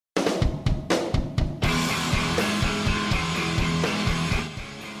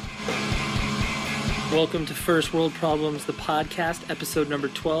Welcome to First World Problems, the podcast, episode number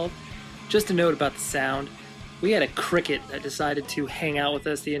 12. Just a note about the sound. We had a cricket that decided to hang out with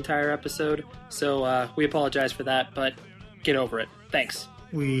us the entire episode, so we apologize for that, but get over it. Thanks.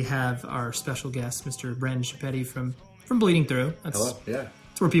 We have our special guest, Mr. Brandan Schieppati from Bleeding Through. Hello, yeah.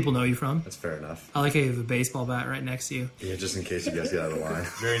 That's where people know you from. That's fair enough. I like how you have a baseball bat right next to you. Yeah, just in case you guys get out of the line.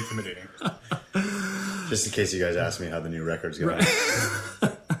 Very intimidating. Just in case you guys ask me how the new record's going.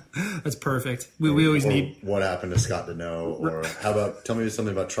 Right. That's perfect. We always need... What happened to Scott to know, or how about, tell me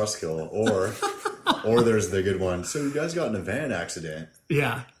something about Trustkill, or there's the good one. So you guys got in a van accident.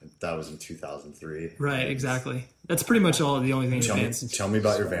 Yeah. That was in 2003. Right, exactly. That's pretty much the only thing your band's... Tell me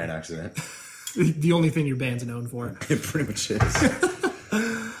about your van accident. The only thing your band's known for. It pretty much is.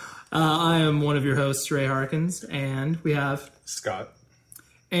 I am one of your hosts, Ray Harkins, and we have... Scott.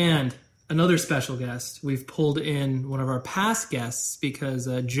 And another special guest. We've pulled in one of our past guests because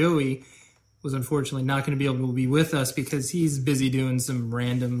Joey was unfortunately not going to be able to be with us because he's busy doing some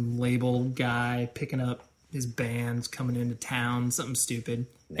random label guy picking up his bands coming into town, something stupid.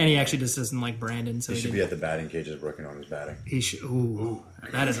 And he actually just doesn't like Brandan. So he should be at the batting cages working on his batting. He should. Ooh,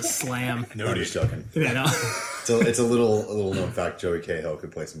 that is a slam. No, I'm just joking. Yeah, no. It's a little known fact. Joey Cahill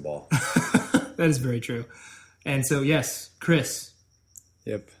could play some ball. That is very true. And so, yes, Chris.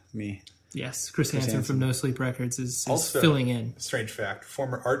 Yep, me. Yes, Chris Hansen from No Sleep Records is Also, filling in. Strange fact,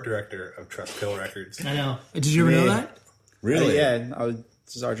 former art director of Trustkill Records. I know. Did you ever know that? Really? Yeah, I was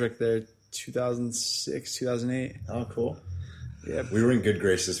just art director there 2006, 2008. Oh, cool. Yeah, we were in good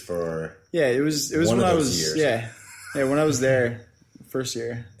graces for. Yeah, it was when I was years. Yeah, when I was there, first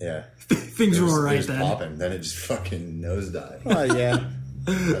year. Yeah, things were all right then. Popping, then it just fucking nosedived. Oh yeah,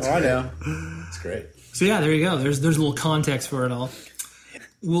 I know. It's great. So yeah, there you go. There's a little context for it all.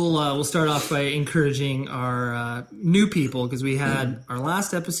 We'll start off by encouraging our new people because we had our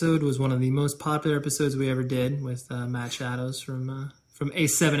last episode was one of the most popular episodes we ever did with Matt Shadows from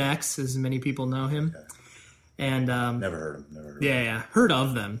A7X, as many people know him. Yeah. And never heard him. Heard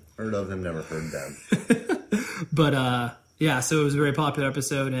of them. Heard of them, never heard them. But so it was a very popular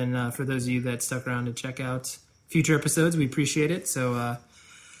episode, and for those of you that stuck around to check out future episodes, we appreciate it. So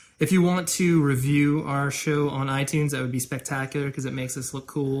if you want to review our show on iTunes, that would be spectacular because it makes us look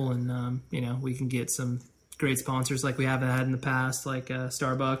cool, and we can get some great sponsors like we haven't had in the past, like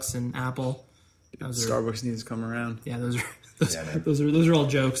Starbucks and Apple. Starbucks needs to come around. Yeah, those are all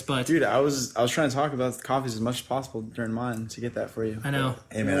jokes, but dude, I was trying to talk about the coffees as much as possible during mine to get that for you. I know.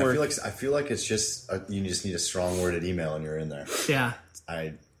 Hey man, I feel like it's just you just need a strong worded email and you're in there. Yeah.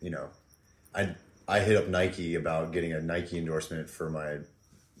 I hit up Nike about getting a Nike endorsement for my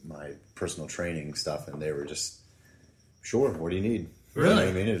personal training stuff, and they were just sure. What do you need? Really? You know what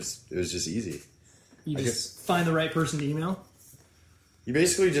I mean, it was just easy. You just find the right person to email. You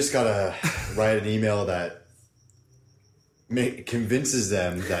basically just gotta write an email that convinces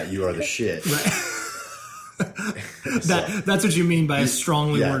them that you are the shit. Right. That's what you mean by a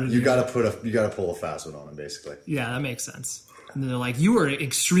strongly worded. You gotta pull a fast one on them, basically. Yeah, that makes sense. And they're like, you are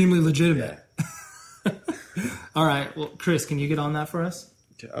extremely legitimate. Yeah. All right. Well, Chris, can you get on that for us?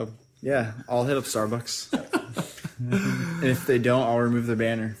 Yeah, I'll hit up Starbucks. And if they don't, I'll remove the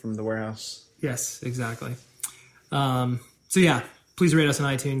banner from the warehouse. Yes, exactly. So yeah, please rate us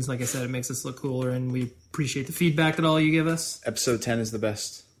on iTunes. Like I said, it makes us look cooler, and we appreciate the feedback that all you give us. Episode 10 is the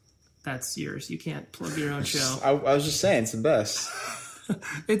best. That's yours. You can't plug your own show. I was just saying, it's the best.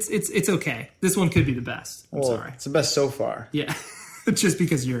 It's okay. This one could be the best. I'm sorry. It's the best so far. Yeah, just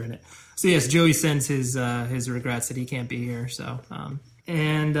because you're in it. So yes, Joey sends his regrets that he can't be here. So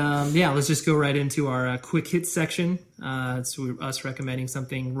let's just go right into our quick hit section. It's us recommending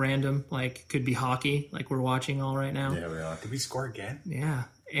something random, like could be hockey, like we're watching all right now. Yeah, we are. Did we score again? Yeah,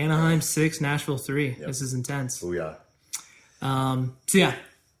 Anaheim 6, Nashville 3. Yep. This is intense. Oh yeah. So yeah,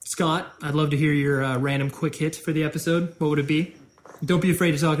 Scott, I'd love to hear your random quick hit for the episode. What would it be? Don't be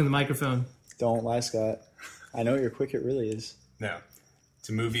afraid to talk in the microphone. Don't lie, Scott. I know what your quick hit really is. No. It's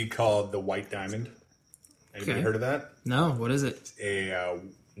a movie called The White Diamond. Anybody heard of that? No. What is it? It's a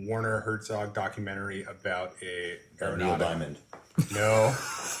Werner Herzog documentary about a Neil Diamond. No.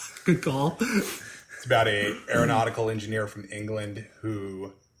 Good call. It's about a aeronautical engineer from England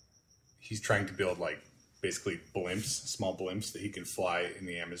who he's trying to build basically small blimps that he can fly in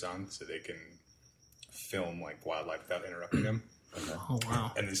the Amazon so they can film wildlife without interrupting them. Okay. Oh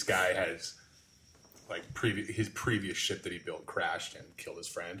wow! And this guy has his previous ship that he built crashed and killed his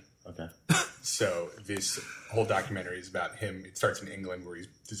friend. Okay. So this whole documentary is about him. It starts in England where he's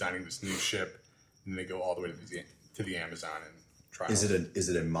designing this new ship, and they go all the way to the Amazon and try. Is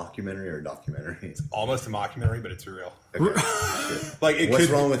it a mockumentary or a documentary? It's almost a mockumentary, but it's real. Okay. What's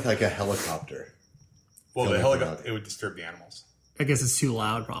wrong with a helicopter? Well, the filming helicopter, for it would disturb the animals. I guess it's too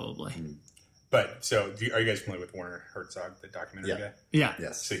loud, probably. But, so, are you guys familiar with Werner Herzog, the documentary guy? Yeah.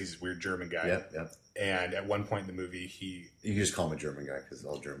 Yes. So he's this weird German guy. Yep. And at one point in the movie, You can just call him a German guy because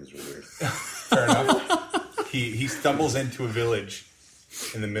all Germans are weird. fair enough, he stumbles into a village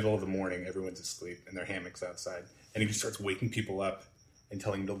in the middle of the morning. Everyone's asleep and their hammocks outside. And he just starts waking people up and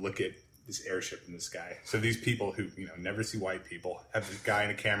telling them to look at this airship in the sky. So these people who, never see white people have this guy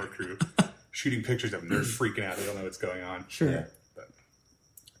and a camera crew shooting pictures of them. They're freaking out. They don't know what's going on. Sure. Yeah. But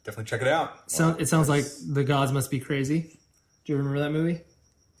definitely check it out. It sounds like The Gods Must Be Crazy. Do you remember that movie?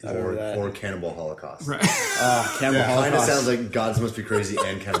 Or Cannibal Holocaust. Right. Cannibal Kind of Holocaust. sounds like Gods Must Be Crazy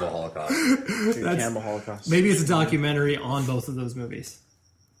and Cannibal Holocaust. Dude, Cannibal Holocaust. Maybe it's a documentary on both of those movies.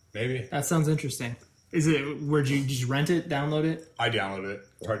 Maybe. That sounds interesting. Is it? Did you just rent it, download it I downloaded it.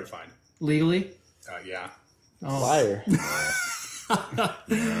 It's hard to find. legally? Yeah. Oh, Liar. I'm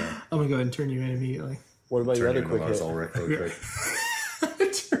gonna go ahead and turn you in immediately. What about your Turn other into quick Lars hit? Ulrich really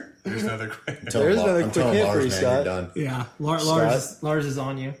quick. There's another quick. There's another quick hit for you, Lars, man, Scott. you're done. Yeah, Scott? Lars is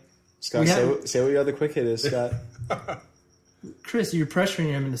on you. Scott, We have- say what your other quick hit is, Scott. Chris, you're pressuring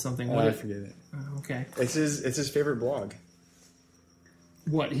him into something. What? I forget it. Okay. It's his favorite blog.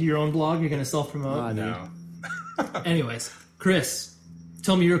 What? Your own blog? You're gonna self promote? No. Anyways, Chris,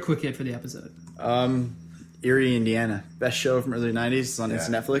 tell me your quick hit for the episode. Erie, Indiana. Best show from early 90s. It's on Yeah.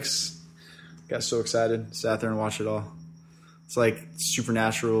 Netflix. Got so excited. Sat there and watched it all. It's like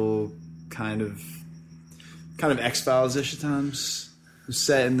supernatural kind of X-Files-ish at times. It was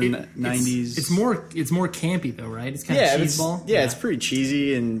set in the 90s. It's more campy though, right? It's kind of cheeseball. It's pretty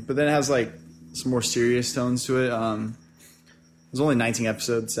cheesy, but then it has like some more serious tones to it. There's only 19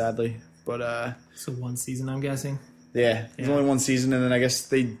 episodes, sadly, but So one season, I'm guessing. yeah, there's only one season, and then I guess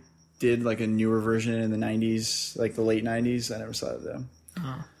they did like a newer version in the 90s, like the late 90s. I never saw it though.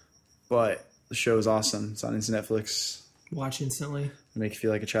 Oh. But the show is awesome. It's on Netflix. Watch instantly. Make you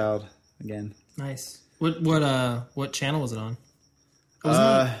feel like a child again. Nice. What channel was it on?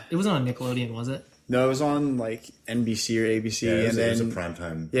 It wasn't on Nickelodeon, was it? No, it was on like NBC or ABC, Yeah, and it was a then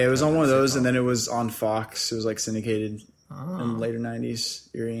primetime. it was on one of those, sitcom. and then it was on Fox. It was like syndicated Oh, in the later 90s.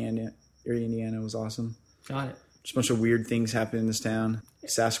 Erie, Indiana was awesome. got it. Just a bunch of weird things happen in this town.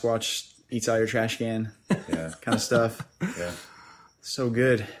 Sasquatch eats out your trash can, Yeah, kind of stuff. yeah. So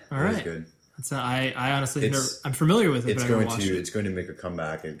good. All It was right. good. That's I honestly It's- I'm familiar with it, It's but I never going watched to it. it's going to make a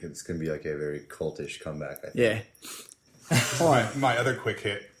comeback. It's going to be like a very cultish comeback. I think. Yeah. My other quick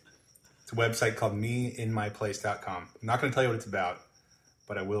hit. It's a website called meinmyplace.com. I'm not going to tell you what it's about,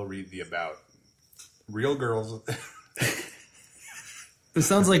 but I will read the about. Real girls. It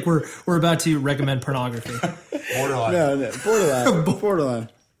sounds like we're about to recommend pornography. Borderline. No, borderline.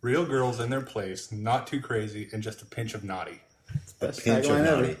 Real girls in their place, not too crazy, and just a pinch of naughty. Best pinch of tagline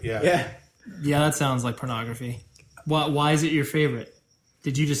ever. naughty. Yeah. Yeah, that sounds like pornography. Why is it your favorite?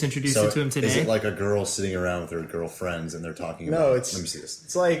 Did you just introduce So it to him today? is it like a girl sitting around with her girlfriends and they're talking about? No, it's let me see this.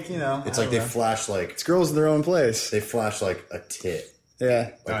 It's like It's like they flash like it's girls in their own place. they flash like a tit, Yeah,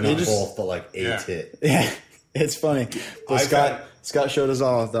 like They not both, but like a Yeah. tit. Yeah, it's funny. But I Scott showed us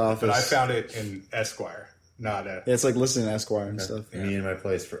all at the office. But I found it in Esquire, not Yeah, it's like listening to Esquire and stuff. Me in my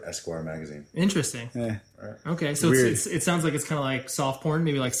place for Esquire magazine. Interesting. Yeah, Okay, so Weird. it sounds like it's kind of like soft porn,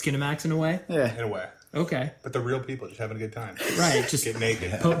 maybe like Skinamax in a way. yeah. in a way. Okay, But they're real people just having a good time. right. Just Get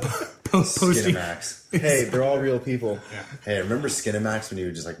naked. posting. Skinamax. Hey, they're all real people. Hey, remember Skinamax when you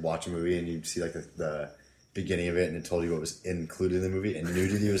would just like watch a movie and you'd see like the beginning of it and it told you what was included in the movie and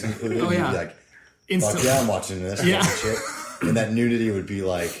nudity was included? Oh, and yeah. You'd be like, fuck Instantly. yeah, I'm watching this. Yeah. Shit. And that nudity would be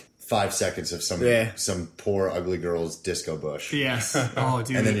like 5 seconds of some poor ugly girl's disco bush. Yes. Oh,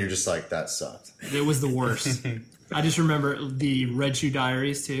 dude. And then you're just like, that sucked. It was the worst. I just remember the Red Shoe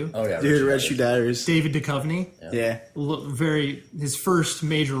Diaries too. Oh yeah, Dude, Red Shoe Diaries. David Duchovny, Yeah. his first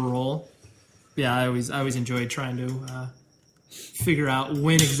major role. Yeah, I always enjoyed trying to figure out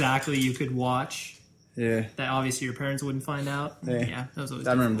when exactly you could watch. Yeah. That obviously your parents wouldn't find out. Yeah. That was always.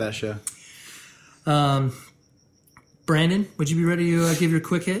 I remember that show. Brandon, would you be ready to give your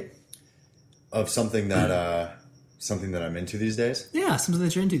quick hit? Of something that I'm into these days. Yeah, something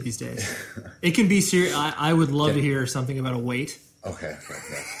that you're into these days. It can be serious. I would love to hear something about a weight. Okay.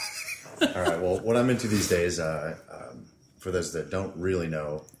 All right. Well, what I'm into these days, for those that don't really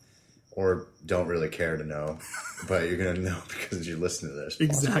know or don't really care to know, but you're gonna know because you listen to this.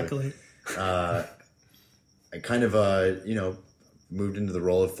 Possibly. Exactly. I kind of moved into the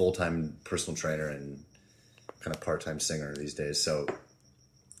role of full-time personal trainer and kind of part-time singer these days. So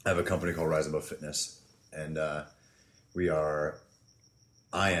I have a company called Rise Above Fitness, and I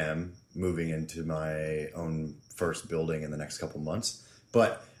am moving into my own first building in the next couple months,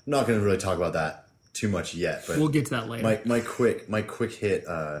 but I'm not going to really talk about that too much yet, but We'll get to that later. my quick hit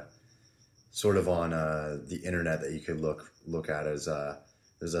sort of on the internet that you could look at is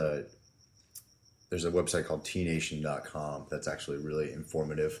there's a website called tnation.com that's actually really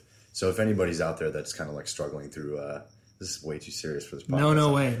informative. So if anybody's out there that's kind of like struggling through this is way too serious for this podcast.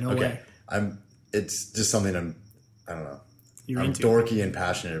 No way. It's just something I don't know. You're I'm into dorky and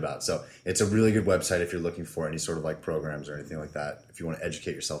passionate about. So it's a really good website if you're looking for any sort of like programs or anything like that. If you want to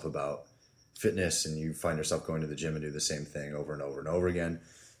educate yourself about fitness and you find yourself going to the gym and do the same thing over and over and over again,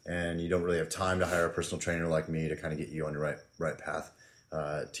 and you don't really have time to hire a personal trainer like me to kind of get you on your right path,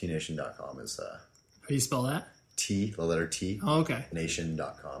 tnation.com is How do you spell that? the letter T, Oh, okay.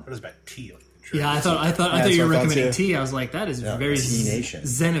 nation.com. What is about tea? Yeah, I thought you that's were what I thought recommending too. tea. I was like, that is very T-Nation.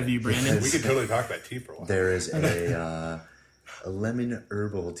 zen of you, Brandon. We could totally talk about tea for a while. There is a lemon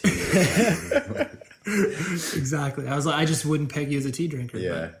herbal tea. Exactly. I was like, I just wouldn't peg you as a tea drinker.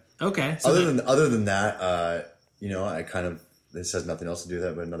 Yeah. But, okay. So Other than that, I kind of, this has nothing else to do with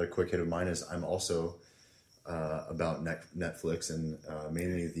that, but another quick hit of mine is I'm also about Netflix and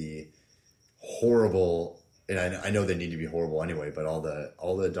mainly the horrible, and I know they need to be horrible anyway, but all the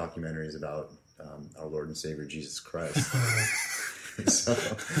documentaries about our Lord and Savior Jesus Christ. So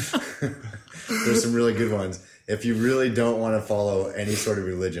there's some really good ones. If you really don't want to follow any sort of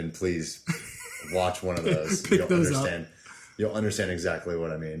religion, please watch one of those. Pick those up. You'll understand exactly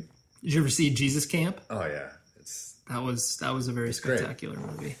what I mean. did you ever see Jesus Camp? Oh yeah, That was a very great. spectacular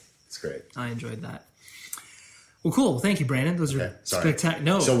movie. it's great. I enjoyed that. Well, cool. Thank you, Brandon. Those are Okay, sorry. spectacular.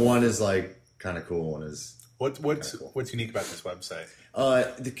 No, So one is like kind of cool. One is What's unique about this website?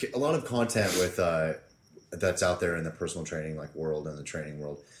 a lot of content with that's out there in the personal training like world and the training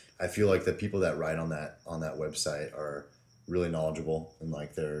world. I feel like the people that write on that website are really knowledgeable and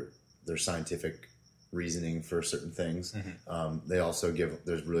like their scientific reasoning for certain things. Mm-hmm. They also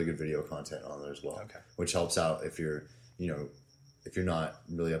there's really good video content on there as well, Okay. which helps out if you're not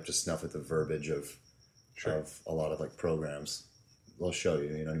really up to snuff with the verbiage of a lot of like programs. They'll show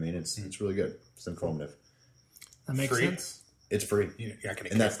you. You know what I mean? It's really good. It's informative. that makes Free? sense. It's free. You're not going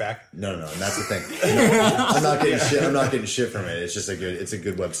to And kick back? No, and that's the thing. I'm not getting shit. I'm not getting shit from it. It's just it's a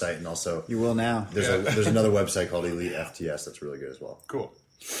good website, and also You will now. there's another website called Elite FTS that's really good as well. Cool.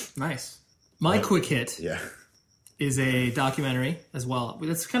 Nice. My quick hit Yeah, is a documentary as well.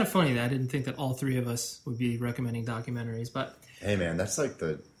 That's kind of funny that I didn't think that all three of us would be recommending documentaries, but hey man, that's like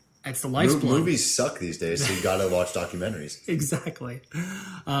the it's the life's blood. movies suck these days, so you got to watch documentaries. Exactly.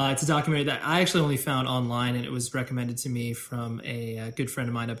 It's a documentary that I actually only found online, and it was recommended to me from a good friend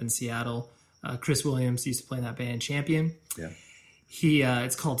of mine up in Seattle. Chris Williams used to play in that band Champion. Yeah.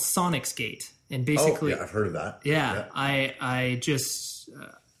 It's called Sonic's Gate, and basically, Oh, yeah, I've heard of that. yeah. I just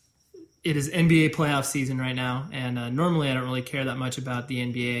it is NBA playoff season right now, and normally I don't really care that much about the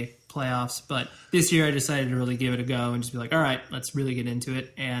NBA playoffs, but this year I decided to really give it a go and just be like, all right, let's really get into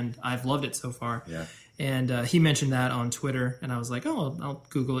it, and I've loved it so far. Yeah. And he mentioned that on Twitter, and I was like, oh, I'll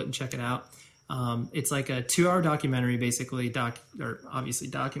Google it and check it out. It's like a 2-hour documentary, basically, obviously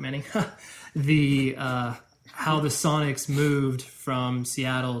documenting the how the Sonics moved from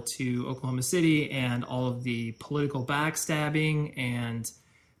Seattle to Oklahoma City and all of the political backstabbing and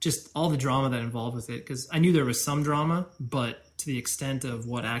just all the drama that involved with it. Because I knew there was some drama, but to the extent of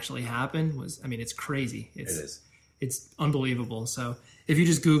what actually happened it's crazy. It is. It's unbelievable. So if you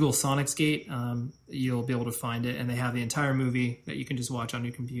just Google Sonic's Gate, you'll be able to find it. And they have the entire movie that you can just watch on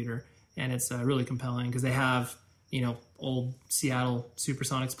your computer. And it's really compelling because they have, old Seattle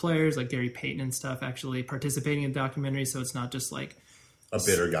Supersonics players like Gary Payton and stuff actually participating in the documentary. So it's not just like A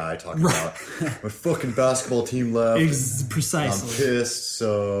bitter guy talking about my fucking basketball team left. precisely. I'm pissed.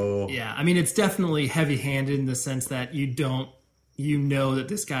 So Yeah, it's definitely heavy-handed in the sense that you know that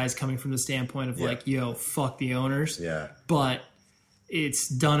this guy's coming from the standpoint of like, yo, fuck the owners. yeah. But it's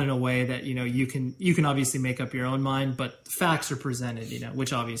done in a way that, you can obviously make up your own mind, but the facts are presented,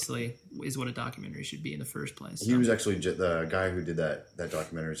 which obviously is what a documentary should be in the first place. He was actually the guy who did that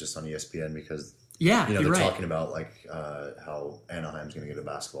documentary was just on ESPN because Yeah, they're you're right. talking about like how Anaheim's going to get a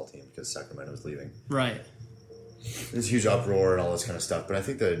basketball team because Sacramento's leaving. Right. There's a huge uproar and all this kind of stuff, but I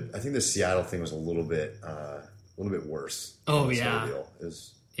think the Seattle thing was a little bit worse. Oh, than this yeah. whole deal. It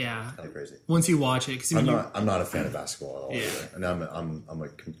was Yeah. kind of crazy. Once you watch it, because I'm not a fan of basketball at all. Yeah. Either. And I'm a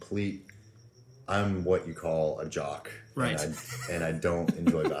complete. I'm what you call a jock. Right. And I don't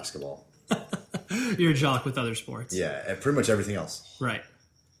enjoy basketball. you're a jock with other sports. Yeah, and pretty much everything else. Right.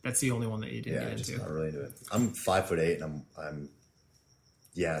 That's the only one that you didn't Yeah, get just into. not really into it. I'm 5'8" and I'm.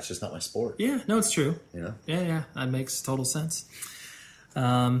 Yeah, it's just not my sport. Yeah, no, it's true. Yeah, that makes total sense.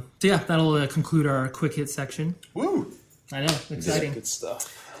 So yeah, that'll conclude our quick hit section. Woo! I know, exciting. Good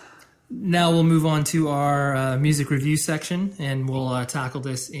stuff. Now we'll move on to our music review section, and we'll tackle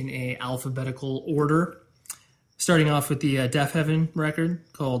this in a alphabetical order. Starting off with the Deaf Heaven record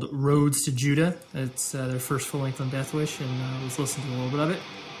called Roads to Judah. It's their first full length on Death Wish, and let's listen to a little bit of it.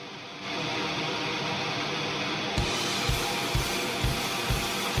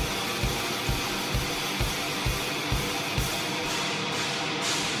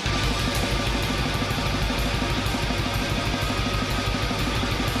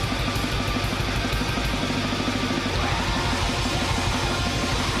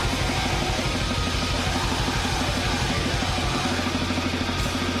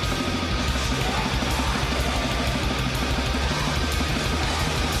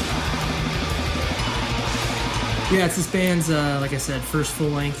 Yeah, it's this band's, like I said, first full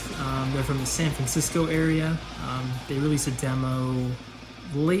length. They're from the San Francisco area. They released a demo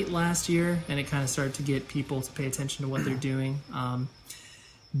late last year, and it kind of started to get people to pay attention to what they're doing.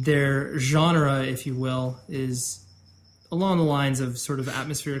 Their genre, if you will, is along the lines of sort of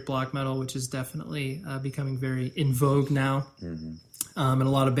atmospheric black metal, which is definitely becoming very in vogue now. Mm-hmm. And a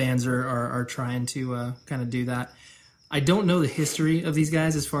lot of bands are trying to kind of do that. I don't know the history of these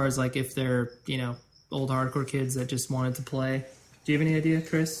guys as far as like if they're, old hardcore kids that just wanted to play. Do you have any idea,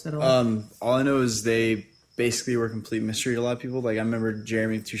 Chris, at all? All I know is they basically were a complete mystery to a lot of people. Like I remember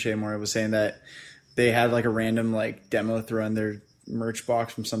Jeremy Touche Moore was saying that they had like a random like demo throw in their merch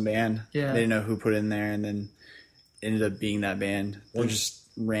box from some band. Yeah. They didn't know who put it in there, and then ended up being that band. They're just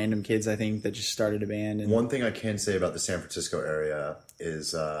random kids, I think, that just started a band. And one thing I can say about the San Francisco area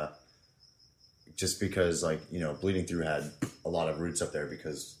is just because, Bleeding Through had a lot of roots up there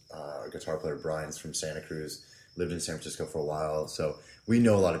because our guitar player Brian's from Santa Cruz, lived in San Francisco for a while. So we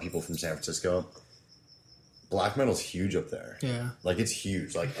know a lot of people from San Francisco. Black metal's huge up there. Yeah. Like, it's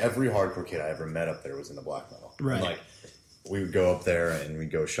huge. Like, every hardcore kid I ever met up there was into black metal. Right. And, we would go up there and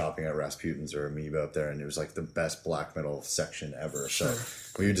we'd go shopping at Rasputin's or Amoeba up there, and it was, the best black metal section ever. Sure.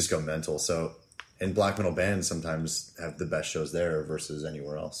 So we would just go mental. So, and black metal bands sometimes have the best shows there versus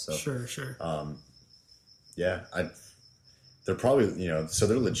anywhere else. So, Sure. Yeah, they're probably, so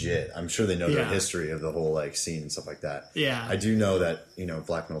they're legit. I'm sure they know their Yeah. history of the whole, scene and stuff like that. Yeah. I do know that,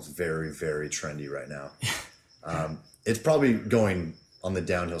 black metal's very, very trendy right now. It's probably going on the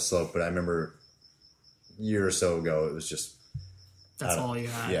downhill slope, but I remember a year or so ago, it was just... That's all you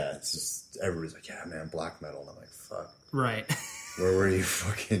had. Yeah, it's just, everybody's like, yeah, man, black metal. And I'm like, fuck. Right. Where were you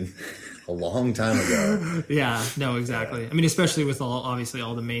fucking a long time ago? Yeah, no, exactly. Yeah. I mean, especially with obviously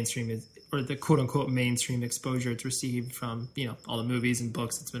all the mainstream, or the quote-unquote mainstream exposure it's received from, all the movies and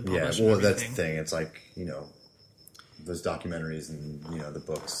books that's been published. Yeah, well, that's the thing. It's like, those documentaries and, the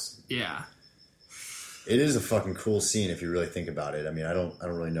books. Yeah. It is a fucking cool scene if you really think about it. I mean, I don't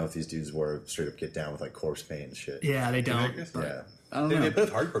really know if these dudes were straight up get down with corpse paint and shit. Yeah, they don't. Yeah. I don't know. They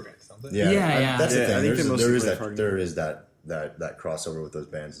both hardcore bands, don't they? Yeah. That's the Yeah, I thing. think There is that crossover with those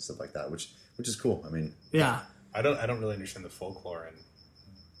bands and stuff like that, which is cool. I mean, Yeah. I don't really understand the folklore and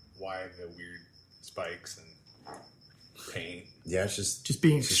why the weird spikes and paint. yeah, it's just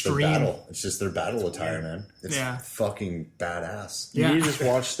being their extreme. battle. It's just their battle attire, man. It's Yeah. fucking badass. Yeah. You need to just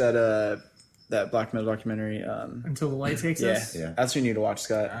watch that black metal documentary. Until the light takes Yeah, us. Yeah. that's what you need to watch,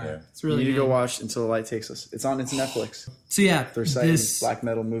 Scott. Yeah. It's really you need to good. go watch Until the Light Takes Us. It's Netflix. So yeah, Their site is this.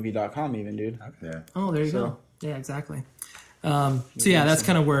 blackmetalmovie.com even, dude. Yeah. Oh, there you go. Yeah, exactly. So yeah, that's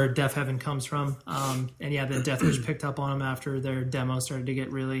kind of where Deaf Heaven comes from. And yeah, the Death Wish picked up on them after their demo started to get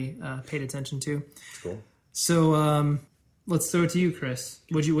really paid attention to. Cool. So let's throw it to you, Chris.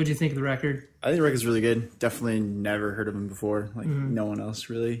 What'd you think of the record? I think the record's really good. Definitely never heard of him before. No one else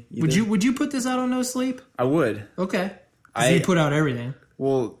really. Either. Would you put this out on No Sleep? I would. Okay. You put out everything.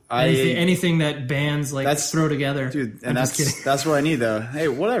 Well, Anything that bands throw together. dude, and I'm just kidding. that's what I need though. Hey,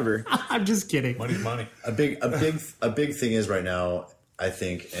 whatever. I'm just kidding. Money's money. A big thing is right now, I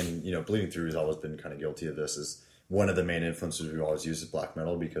think, and Bleeding Through has always been kind of guilty of this, is one of the main influences we've always used is black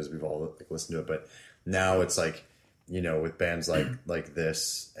metal because we've all listened to it. But now it's with bands like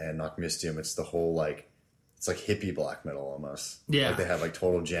this and Knock Mystium, it's the whole it's like hippie black metal almost. Yeah. They have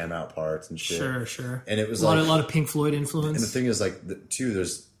total jam out parts and shit. Sure. And it was a lot of Pink Floyd influence. And the thing is too,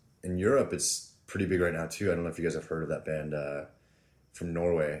 there's in Europe it's pretty big right now too. I don't know if you guys have heard of that band from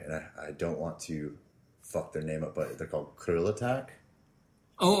Norway, and I don't want to fuck their name up, but they're called Krill Attack.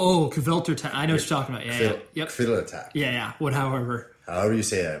 Oh, Kveltertag. I know what you're talking about. Yeah. Yep. Krill Attack. Yeah. However you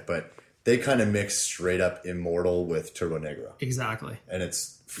say that, but they kind of mix straight up Immortal with Turbo Negro. Exactly. And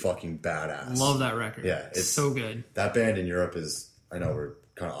it's fucking badass. Love that record. Yeah. It's so good. That band in Europe is, I know we're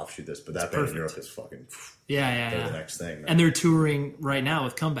kind of offshoot this, but that band perfect. in Europe is fucking, Yeah. they're the next thing. Man. And they're touring right now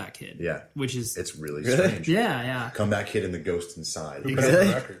with Comeback Kid. Yeah. Which is... It's really strange. Yeah. Comeback Kid and the Ghost Inside. Who put out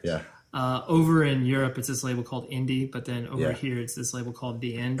the record? Yeah. Over in Europe, it's this label called Indie, but then over Yeah. here, it's this label called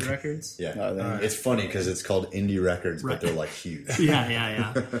The End Records. Yeah, then- it's funny because it's called indie records, Right. but they're like huge.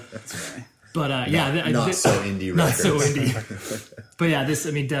 Yeah. But Not so indie not records. so indie. But yeah,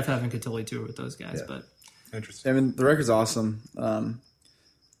 Def Heaven could totally tour with those guys. Yeah. But Interesting. I mean, the record's awesome.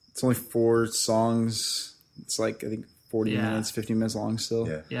 It's only 4 songs. It's like, I think, 40 Yeah. minutes, 50 minutes long still.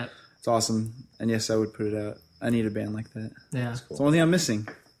 Yeah. yeah, It's awesome. And yes, I would put it out. I need a band like that. yeah, It's the only thing I'm missing.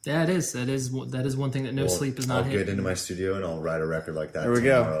 yeah. It is. That is one thing that No Well, Sleep is I'll not get hit. into my studio and I'll write a record like that There we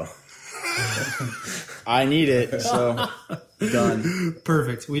go. tomorrow. I need it. So done.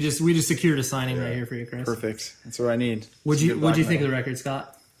 Perfect. We just secured a signing right here for you, Chris. Perfect. That's what I need. What'd Some you good black think of metal. the record,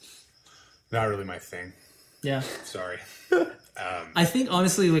 Scott? Not really my thing. Yeah. Sorry. I think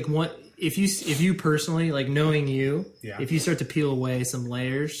honestly, like if you personally, like knowing you, Yeah. if you start to peel away some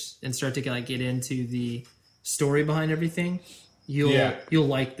layers and start to get into the story behind everything, you'll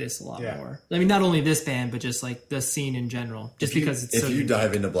like this a lot Yeah. more. I mean, not only this band, but just like the scene in general. Just because it's If so you unique.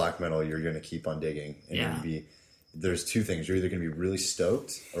 dive into black metal, you're going to keep on digging. And Yeah. you're gonna there's 2 things. You're either going to be really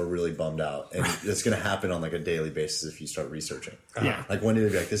stoked or really bummed out. And it's going to happen on like a daily basis if you start researching. Yeah. Like one day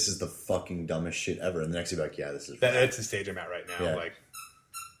you'll be like, this is the fucking dumbest shit ever. And the next day you'll be like, yeah, this is That's the stage I'm at right now. Yeah. Like,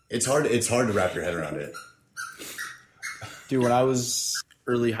 It's hard to wrap your head around it. Dude, when I was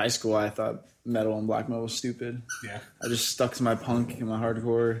early high school, I thought metal and black metal was stupid. yeah. I just stuck to my punk and my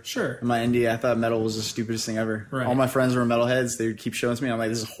hardcore. Sure. And my indie, I thought metal was the stupidest thing ever. Right. All my friends were metalheads. They would keep showing it to me. I'm like,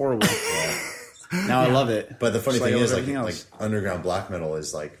 this is horrible. Now I love it. But the funny Just thing like is, like everything else. underground black metal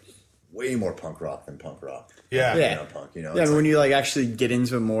is like way more punk rock than punk rock. Yeah. Yeah. Underground punk, you know? Yeah, It's but when like- you like actually get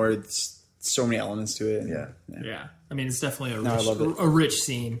into it more, it's so many elements to it. Yeah. Yeah. I mean, it's definitely No, I love it. a rich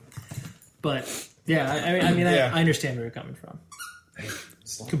scene. But yeah, I mean, Yeah. I understand where you're coming from.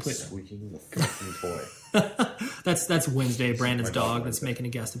 Stop Completely. squeaking the fucking toy. That's Wednesday, Brandon's My dog dog that's Wednesday. making a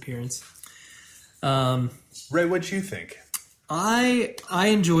guest appearance. Ray, what'd you think? I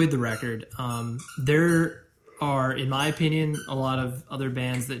enjoyed the record. There are, in my opinion, a lot of other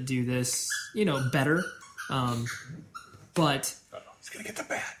bands that do this, better. But Uh-oh, he's gonna get the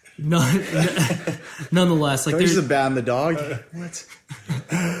bat. nonetheless, like Don't use there's the bat and the dog. What?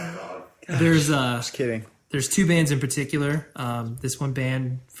 Just kidding. there's 2 bands in particular. This one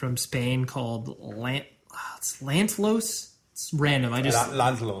band from Spain called Lantlos. It's random. I just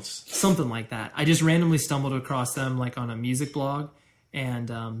Lanzalos. something like that. I just randomly stumbled across them like on a music blog,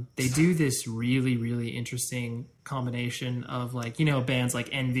 and they do this really, really interesting combination of like bands like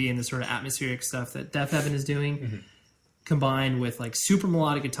Envy and the sort of atmospheric stuff that Def Heaven is doing, combined with like super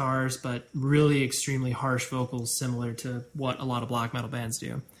melodic guitars, but really extremely harsh vocals, similar to what a lot of black metal bands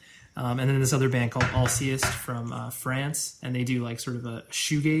do. And then this other band called Alceste from France, and they do like sort of a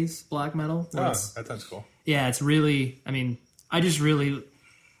shoegaze black metal. where Oh, it's- that sounds cool. yeah, it's really, I mean, I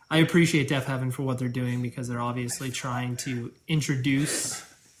appreciate Def Heaven for what they're doing because they're obviously trying to introduce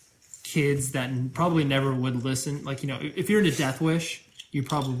kids that probably never would listen. Like, if you're into Death Wish, you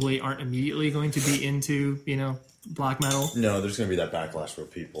probably aren't immediately going to be into, black metal. No, there's going to be that backlash where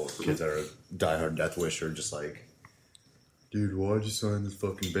kids that are diehard Death Wish are just like, dude, why'd you sign this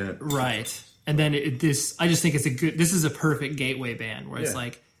fucking band? Right. And then I just think this is a perfect gateway band where it's Yeah.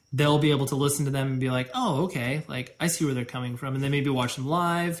 like, they'll be able to listen to them and be like, oh, okay, like I see where they're coming from. And then maybe watch them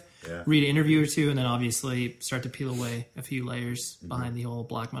live, Yeah. read an interview or 2, and then obviously start to peel away a few layers behind the whole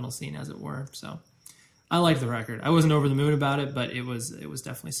black metal scene, as it were. So I liked the record. I wasn't over the moon about it, but it was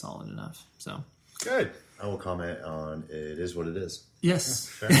definitely solid enough. So Good. I will comment on it is what it is.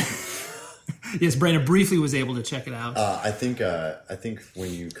 yes. Yes, Brandon briefly was able to check it out. I think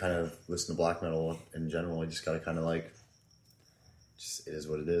when you kind of listen to black metal in general, you just got to kind of like, just it is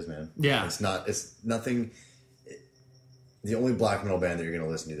what it is, man. Yeah. It's nothing. The only black metal band that you're going to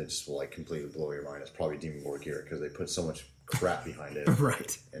listen to that just will like completely blow your mind is probably Demon Borgir because they put so much crap behind it.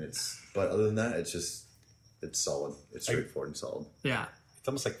 Right. And but other than that, it's solid. It's straightforward and solid. Yeah. It's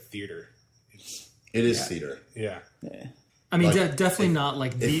almost like theater. It is theater. Yeah. Yeah. I mean, Like, definitely not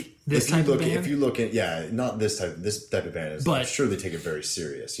like this type of band. If you look at, not this type of band is, But- I'm sure they take it very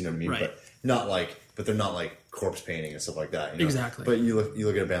serious, you know what I mean? Right. But they're not like corpse painting and stuff like that. You know? Exactly. But you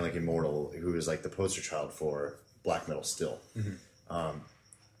look at a band like Immortal, who is like the poster child for black metal still.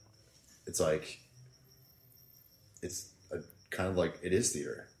 It's like, it's a kind of like, it is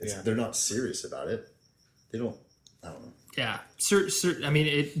theater. They're not serious about it. They don't, I don't know. Yeah. I mean,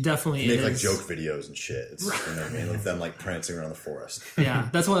 it definitely They is. make like joke videos and shit. It's, you know what I mean? With them like prancing around the forest. Yeah,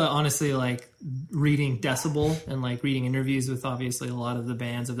 that's why honestly, like reading Decibel and like reading interviews with obviously a lot of the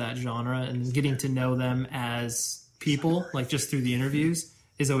bands of that genre and getting to know them as people, like just through the interviews,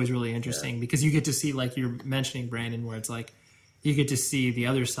 is always really interesting because you get to see, like you're mentioning, Brandon, where it's like you get to see the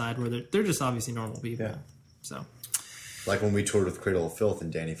other side where they're just obviously normal people. Yeah. So Like when we toured with Cradle of Filth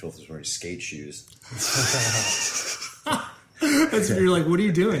and Danny Filth was wearing skate shoes. you're like, what are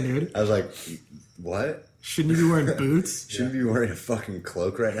you doing, dude? I was like, what? Shouldn't you be wearing boots? Shouldn't you be wearing a fucking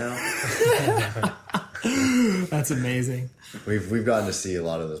cloak right now? That's amazing. We've gotten to see a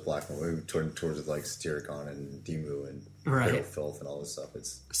lot of those black men. We've toured tours with like Satyricon and Demu and Right. Cradle of Filth and all this stuff.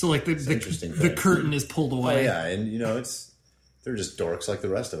 It's So like the interesting the thing. curtain is pulled oh away. yeah, and you know they're just dorks like the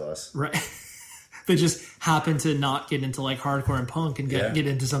rest of us. Right. They just happen to not get into like hardcore and punk and get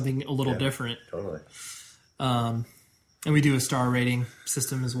into something a little different. Totally. And we do a star rating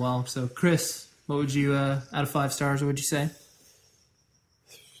system as well. So Chris, what would you out of 5 stars? What would you say?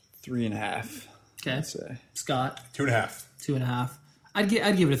 3.5. Okay. I'd say. Scott, 2.5. 2.5. I'd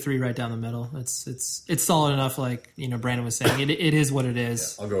give it a 3 right down the middle. It's solid enough. Like Brandon was saying, it is what it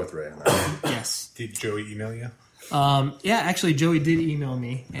is. I'll go with Ray on that. Yes. Did Joey email you? Yeah, actually, Joey did email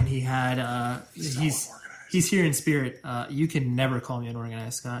me, and he had he's here in spirit. You can never call me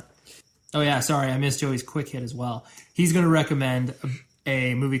unorganized, Scott. Oh yeah, sorry, I missed Joey's quick hit as well. He's going to recommend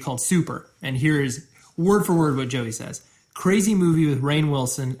a movie called Super, and here is word for word what Joey says: crazy movie with Rainn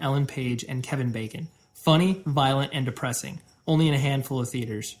Wilson, Ellen Page, and Kevin Bacon. Funny, violent, and depressing. Only in a handful of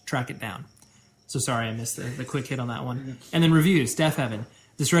theaters. Track it down. So sorry, I missed the quick hit on that one. And then reviews: Deaf Heaven.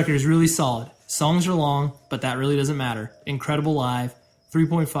 This record is really solid. Songs are long, but that really doesn't matter. Incredible live.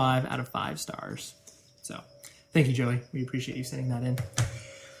 3.5 out of 5 stars. So, thank you, Joey. We appreciate you sending that in.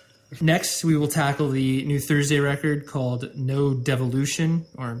 Next, we will tackle the new Thursday record called No Devolution,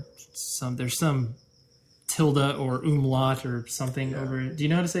 or there's some tilde or umlaut or something over it. Do you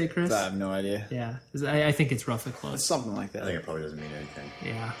know how to say it, Chris? I have no idea. Yeah, I think it's roughly It's close. something like I that. think it probably doesn't mean anything.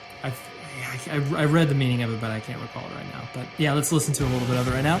 Yeah, I read the meaning of it, but I can't recall it right now. But yeah, let's listen to a little bit of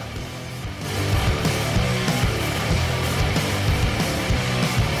it right now.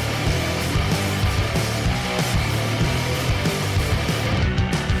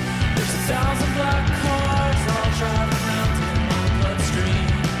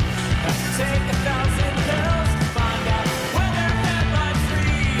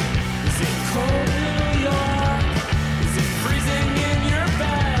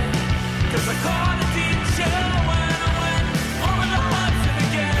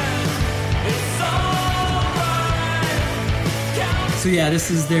 So yeah, this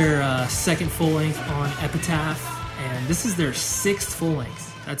is their second full length on Epitaph, and this is their 6th full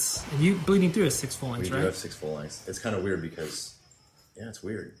length. And you Bleeding Through is 6 full lengths, We right? do have 6 full lengths. It's kind of weird because, it's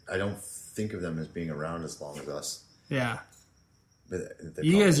weird. I don't think of them as being around as long as us. Yeah. But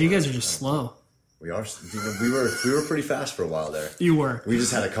You guys are just slow. We are. We were pretty fast for a while there. You were. We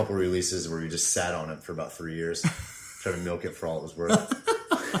just had a couple releases where we just sat on it for about 3 years, trying to milk it for all it was worth.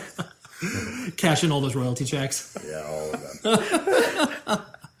 Cash in all those royalty checks. Yeah, all of them.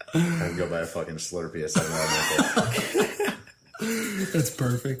 I can go buy a fucking Slurpee at 7-Eleven. That's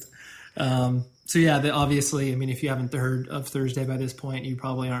perfect. So yeah, obviously, I mean, if you haven't heard of Thursday by this point, you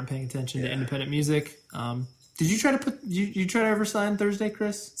probably aren't paying attention to independent music. Did you try to you try to ever sign Thursday,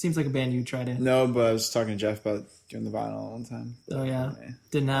 Chris? Seems like a band you tried to. No, but I was talking to Jeff about doing the vinyl one time. Oh yeah,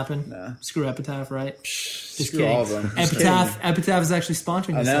 didn't happen. No. Screw Epitaph, right? Just Screw kidding. all of them. Epitaph is actually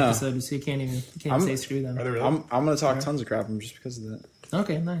sponsoring this know. episode, so you can't even say screw them. Are they really? I'm going to talk tons of crap just because of that.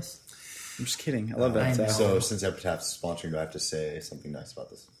 Okay, nice. I'm just kidding. I love that I know. stuff. So since Epitaph's sponsoring, do I have to say something nice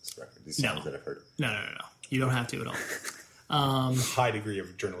about this record? These songs that I've heard. No. You don't have to at all. High degree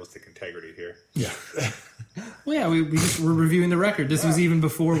of journalistic integrity here. Yeah. Well, yeah, we're reviewing the record. This was even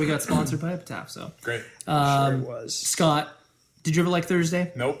before we got sponsored by Epitaph. So, Great. Sure it was. Scott, did you ever like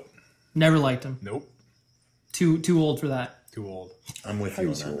Thursday? Nope. Never liked him. Nope. Too old for that. Too old. I'm with you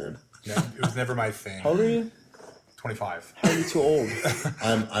on that, man. No, it was never my thing. How old are you? 25. How are you too old?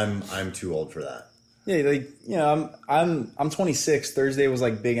 I'm too old for that. Yeah, I'm 26. Thursday was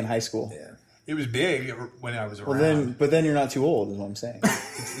like big in high school. Yeah. It was big when I was around. Well, then you're not too old, is what I'm saying.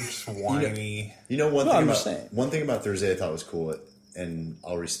 It's just whiny. You know, I'm just saying. one thing about Thursday I thought was cool, and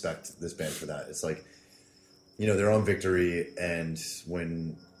I'll respect this band for that. It's like, they're on Victory, and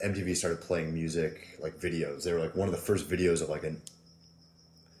when MTV started playing music, like videos, they were like one of the first videos of like a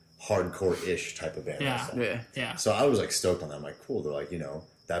hardcore-ish type of band. Yeah. So I was like stoked on that. I'm like, cool. They're like,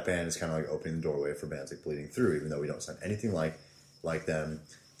 that band is kind of like opening the doorway for bands like Bleeding Through, even though we don't sound anything like them.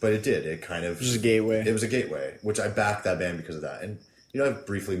 But it did. It kind of... It was a gateway. It was a gateway, which I backed that band because of that. And, I've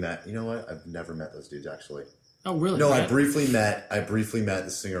briefly met... You know what? I've never met those dudes, actually. Oh, really? No, Right. I briefly met the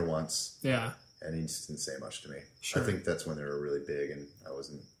singer once, Yeah. and he just didn't say much to me. Sure. I think that's when they were really big, and I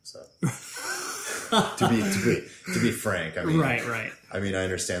wasn't... So... to be frank, I mean... Right. I mean, I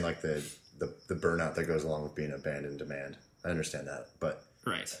understand, like, the burnout that goes along with being a band in demand. I understand that, but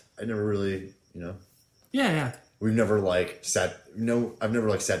Right. I never really, Yeah. we've never I've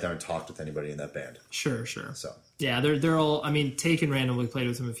never sat down and talked with anybody in that band. Sure. So Yeah, they're all. I mean, Take and Randall, we played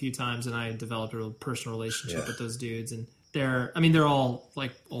with them a few times, and I developed a real personal relationship with those dudes. And they're all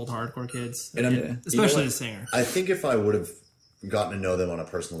like old hardcore kids, and especially the singer. I think if I would have gotten to know them on a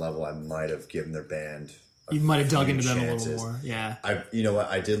personal level, I might have given their band. You might have dug into them chances. a little more. Yeah,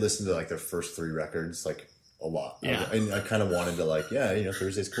 I did listen to like their first 3 records like a lot. Yeah, and I kind of wanted to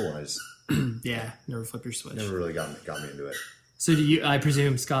Thursday's cool, and I just never flipped your switch. never really got me into it. So I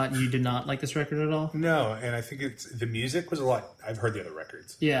presume, Scott, you did not like this record at all? No, and I think the music was a lot. I've heard the other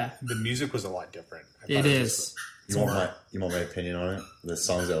records. Yeah, the music was a lot different. It is. You want my opinion on it? The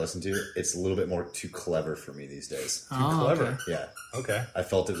songs I listen to, it's a little bit more too clever for me these days. Too clever. Okay. Yeah. Okay. I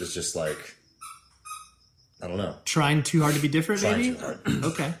felt it was just like, I don't know. Trying too hard to be different, Trying maybe? too hard.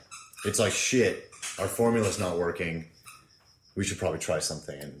 Okay. It's like, shit, our formula's not working. We should probably try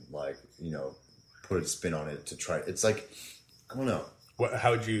something and put a spin on it to try. It's like, I don't know.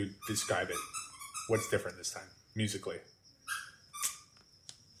 How would you describe it? What's different this time, musically?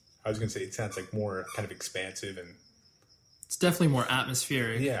 I was going to say it sounds like more kind of expansive and... It's definitely more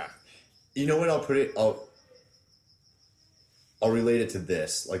atmospheric. Yeah. You know what? I'll put it... I'll relate it to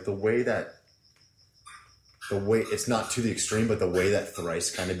this. Like the way it's not to the extreme, but the way that Thrice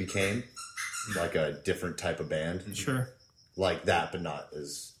kind of became like a different type of band. Sure. Like that, but not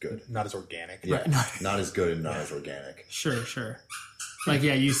as good. Not as organic. Yeah. Right. Not as good and not as organic. Sure. Like,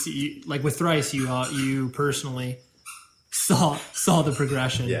 yeah, like with Thrice, you personally saw the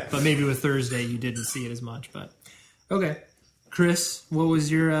progression. Yeah. But maybe with Thursday, you didn't see it as much. But okay, Chris, what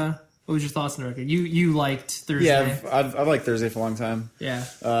was your thoughts on the record? You liked Thursday? Yeah, I've liked Thursday for a long time. Yeah.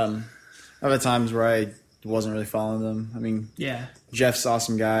 I've had times where I wasn't really following them. I mean, yeah. Jeff's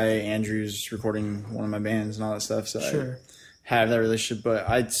awesome guy. Andrew's recording one of my bands and all that stuff. So sure. I have that relationship, but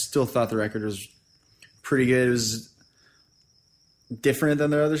I still thought the record was pretty good. It was different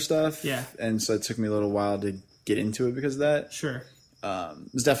than their other stuff. Yeah. And so it took me a little while to get into it because of that. Sure.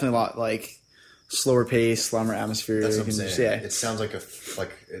 It was definitely a lot like slower pace, a lot more atmospheric. That's what I'm saying. Just, yeah. It sounds like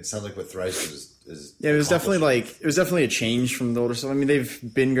what Thrice is. Yeah, it was definitely a change from the older stuff. I mean, they've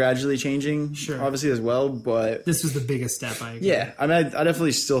been gradually changing, sure, obviously as well. But this was the biggest step. I agree. Yeah, I mean, I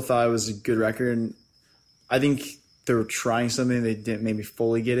definitely still thought it was a good record, and I think they were trying something. They didn't maybe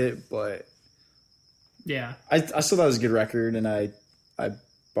fully get it, but yeah, I still thought it was a good record, and I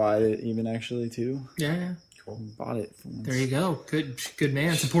bought it even actually too. Yeah. Cool. Bought it for once. There you go. Good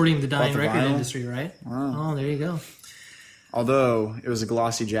man. Supporting the dying record vinyl. industry, right? Wow. Oh, there you go. Although it was a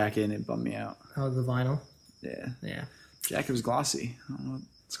glossy jacket and it bummed me out. Oh, the vinyl. Yeah. Jacket was glossy. I don't know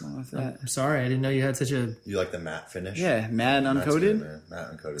what's going on with that. I'm sorry, I didn't know you had such a... You like the matte finish? Yeah, matte and That's uncoated. good, man.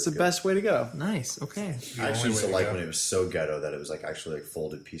 Matte uncoated. It's the best way to go. Nice. Okay. I actually used to like when it was so ghetto that it was like actually like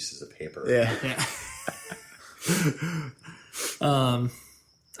folded pieces of paper. Yeah.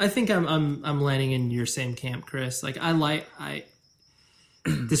 I think I'm landing in your same camp, Chris. Like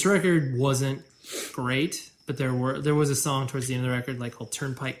this record wasn't great, but there was a song towards the end of the record like called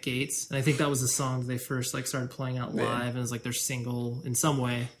Turnpike Gates, and I think that was the song that they first like started playing out live, and it was like their single in some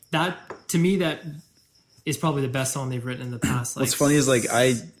way. That to me that is probably the best song they've written in the past. Like, what's funny is like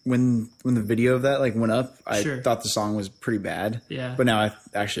when the video of that like went up, I Sure. thought the song was pretty bad. Yeah. But now I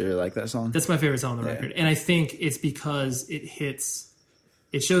actually really like that song. That's my favorite song on the record, and I think it's because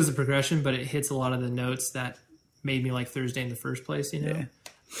it shows the progression, but it hits a lot of the notes that made me like Thursday in the first place. You know, Yeah.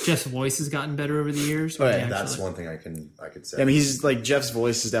 Jeff's voice has gotten better over the years. Oh, yeah. He That's actually- one thing I could say. I mean, he's like Jeff's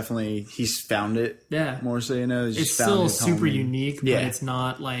voice is definitely he's found it. Yeah. More so, you know, he's It's just found still his tone super and- unique, but Yeah. it's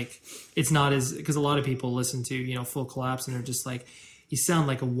not as because a lot of people listen to Full Collapse and they're just like, you sound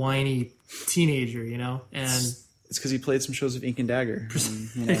like a whiny teenager, and It's because he played some shows of Ink and Dagger.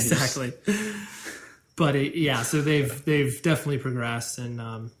 And, you know, exactly. But so they've definitely progressed, and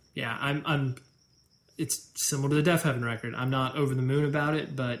I'm. It's similar to the Deaf Heaven record. I'm not over the moon about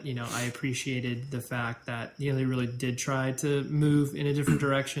it, but I appreciated the fact that they really did try to move in a different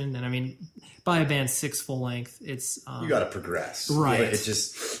direction. And I mean, by a band 6 full length, it's you got to progress, right? But it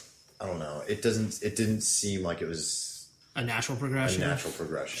just, I don't know. It didn't seem like it was a natural progression.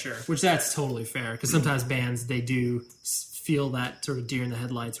 Sure, Which that's totally fair because sometimes bands they do feel that sort of deer in the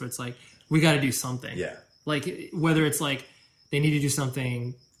headlights where it's like we got to do something. Yeah. Like whether it's like they need to do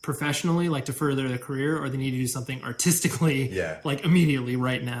something professionally, like to further their career, or they need to do something artistically, like immediately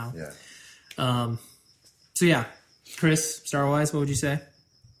right now. Yeah. So yeah, Chris, Star-wise, what would you say?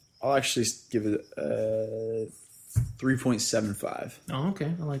 I'll actually give it a 3.75. Oh,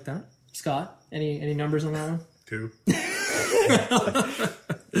 okay, I like that. Scott, any numbers on that one? 2.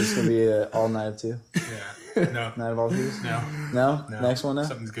 This is gonna be an all night of two. Yeah. No. Night of all twos. No. No. No. Next one now.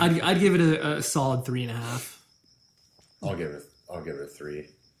 Something's good. I'd give it a solid 3.5. I'll give it a 3.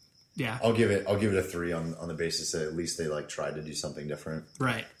 Yeah. I'll give it a 3 on the basis that at least they like tried to do something different.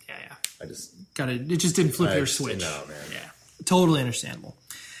 Right. Yeah. It just didn't flip your switch. No, man. Yeah. Totally understandable.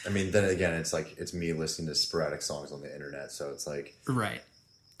 I mean, then again, it's me listening to sporadic songs on the internet, so it's like Right.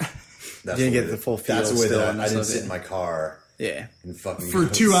 that's You didn't the get way the full feel That's the way still that on I didn't this sit of in it. my car Yeah. and fucking For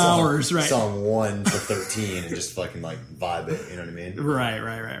 2 hours, right. Song 1 to 13 and just fucking like vibe it. You know what I mean?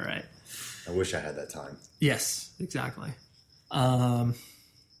 Right. I wish I had that time. Yes, exactly.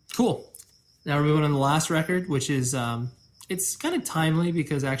 Cool. Now we're moving on to the last record, which is it's kind of timely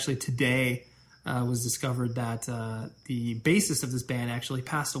because actually today was discovered that the bassist of this band actually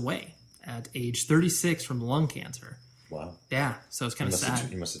passed away at age 36 from lung cancer. Wow. Yeah, so it's kind of sad.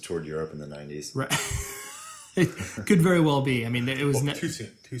 He must have toured Europe in the 90s. Right. It could very well be. I mean, it was Too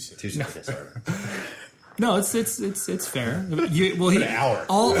soon. Too soon. Okay, sorry. no. It's fair. An hour.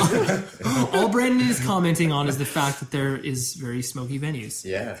 All Brandon is commenting on is the fact that there is very smoky venues.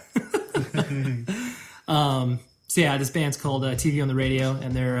 Yeah. So yeah, this band's called TV on the Radio,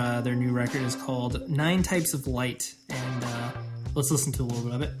 and their new record is called 9 Types of Light, and let's listen to a little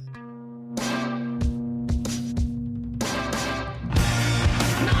bit of it.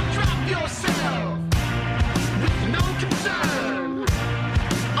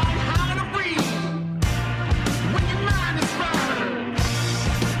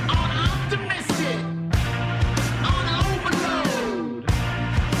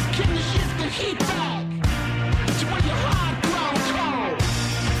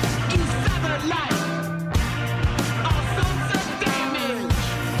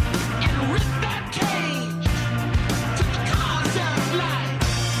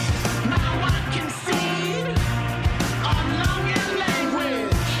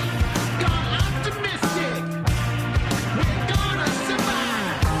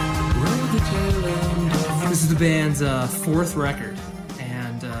 This is the band's 4th record,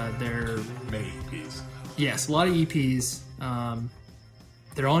 and they're Many EPs. yes, a lot of EPs.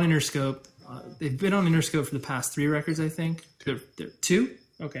 They're on Interscope. They've been on Interscope for the past 3 records, I think. They're 2?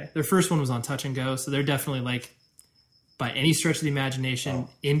 Okay. Their first one was on Touch and Go, so they're definitely like, by any stretch of the imagination,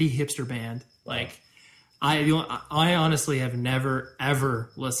 indie hipster band. Like, I honestly have never ever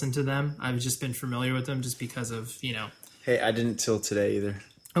listened to them. I've just been familiar with them just because of Hey, I didn't till today either,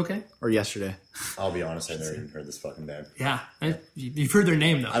 Okay. or yesterday. I'll be honest, I've never even heard this fucking band. Yeah, you've heard their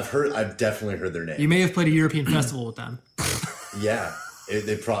name though. I've definitely heard their name. You may have played a European festival with them. Yeah.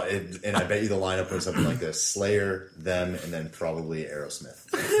 They probably, and I bet you the lineup was something like this: Slayer, them, and then probably Aerosmith.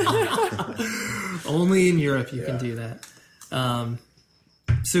 Only in Europe you can Yeah. do that.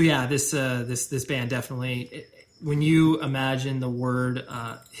 So yeah, this band definitely. When you imagine the word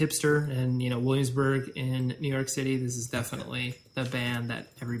hipster and Williamsburg in New York City, this is definitely the band that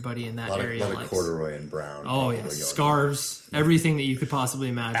everybody in that area A lot likes. of corduroy and brown. Oh probably yeah, going. scarves, everything that you could possibly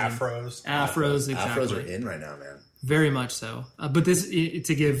imagine. Afros. Afros, exactly. Afros are in right now, man. Very much so. But this,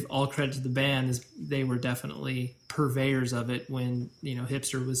 to give all credit to the band, is they were definitely purveyors of it when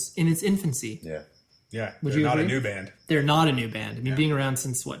hipster was in its infancy. Yeah. Yeah. Would They're you not agree? a new band. They're not a new band. I mean, being around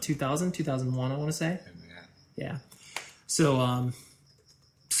since what, 2000, 2001, I want to say. Yeah. So,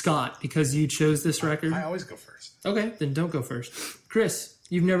 Scott, because you chose this record. I always go first. Okay, then don't go first. Chris,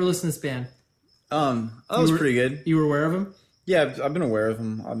 you've never listened to this band. That was pretty good. You were aware of them? Yeah, I've been aware of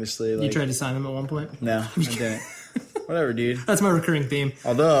them, obviously. You tried to sign them at one point? No, I didn't. Whatever, dude. That's my recurring theme.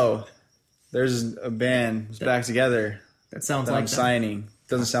 Although, there's a band who's back together That sounds that like I'm them. signing.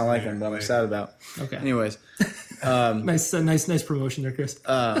 Doesn't sound like them, but I'm sad about. Okay. Anyways, Nice promotion there, Chris.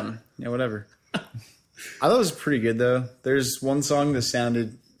 yeah, whatever. I thought it was pretty good, though. There's one song that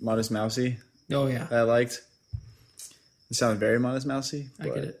sounded Modest Mousy Oh, yeah. that I liked. It sounded very Modest Mousy. I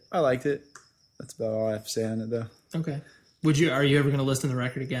get but it. I liked it. That's about all I have to say on it, though. Okay. Are you ever going to listen to the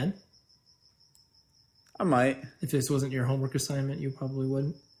record again? I might. If this wasn't your homework assignment, you probably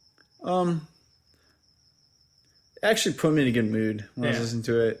wouldn't. It actually put me in a good mood when I was Yeah. listening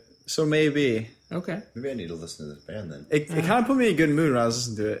to it. So maybe. Okay. Maybe I need to listen to this band then. It kind of put me in a good mood when I was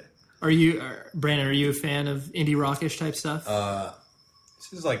listening to it. Brandon, are you a fan of indie rockish type stuff?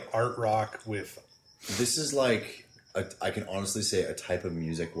 This is like art rock with. This is like, I can honestly say, a type of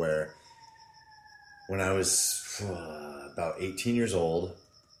music where when I was about 18 years old,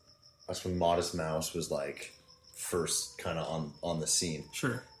 that's when Modest Mouse was like first kind of on the scene.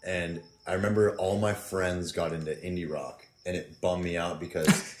 Sure. And I remember all my friends got into indie rock, and it bummed me out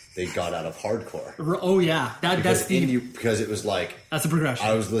because they got out of hardcore. Oh yeah, that's Because it was like that's a progression.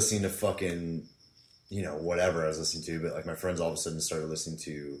 I was listening to fucking whatever I was listening to, but like my friends all of a sudden started listening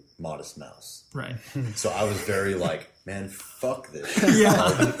to Modest Mouse. Right. So I was very like, man, fuck this shit.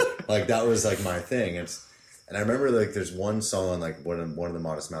 Yeah. Like that was like my thing. And I remember like there's one song on like one of the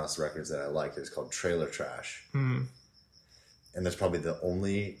Modest Mouse records that I liked. It's called Trailer Trash. Mm. And that's probably the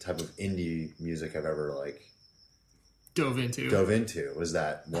only type of indie music I've ever like Dove into was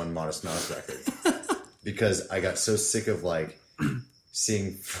that one Modest Mouse record. Because I got so sick of like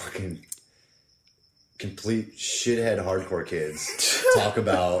seeing fucking complete shithead hardcore kids talk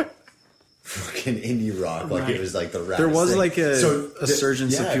about fucking indie rock like it was like the rap. There was thing. like a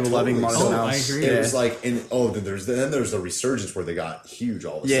surgence of people loving Modest Mouse. I agree. It was like, then there's the resurgence where they got huge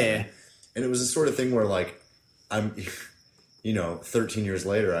all of a sudden. And it was the sort of thing where like I'm, 13 years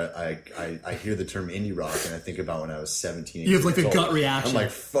later, I hear the term indie rock and I think about when I was 17. You have like a old. gut reaction. I'm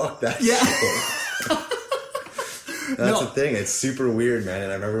like, fuck that Yeah. shit. That's the thing. It's super weird, man.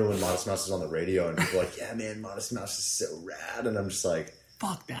 And I remember when Modest Mouse was on the radio and people were like, yeah, man, Modest Mouse is so rad. And I'm just like,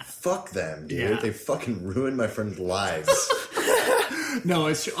 fuck that. Fuck them, dude. Yeah. They fucking ruined my friends' lives. No,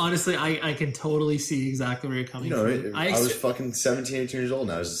 it's honestly, I can totally see exactly where you're coming from. I was fucking 17, 18 years old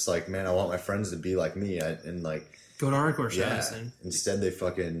and I was just like, man, I want my friends to be like me. And like, go to hardcore shows. And instead they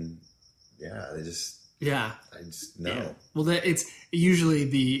fucking, they just, yeah. I just, no. Yeah. Well, it's usually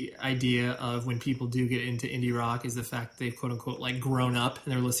the idea of when people do get into indie rock is the fact they've quote unquote like grown up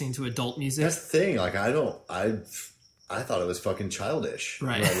and they're listening to adult music. That's the thing. Like, I thought it was fucking childish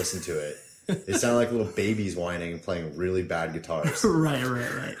when I listened to it. It sounded like little babies whining and playing really bad guitars.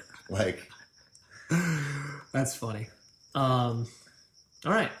 Right. Like, that's funny. All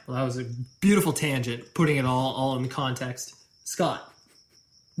right. Well, that was a beautiful tangent, putting it all in context. Scott,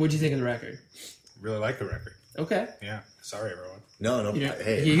 what'd you think of the record? Really like the record. Okay. Yeah. Sorry, everyone. No.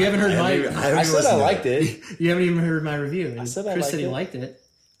 Hey, you haven't heard I said I liked it. You haven't even heard my review. I said Chris I said he liked liked it.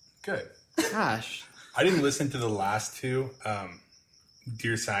 Good. Gosh. I didn't listen to the last two,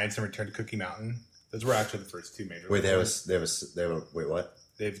 Dear Science and Return to Cookie Mountain. Those were actually the first two major. Wait, wait, what?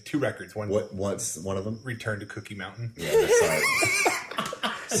 They have two records. What's one of them? Return to Cookie Mountain. Yeah, that's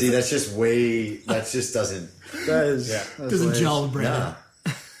right. See, that just doesn't. Doesn't gel with Brandan.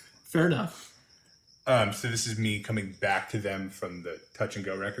 Nah. Fair enough. So this is me coming back to them from the Touch and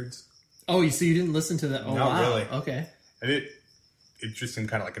Go records. Oh, so you didn't listen to that? Oh, Not wow. really. Okay. And it just seemed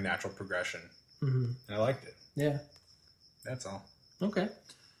kind of like a natural progression. Mm-hmm. And I liked it. Yeah. That's all. Okay.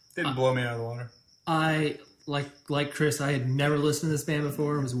 Didn't blow me out of the water. I, like Chris, I had never listened to this band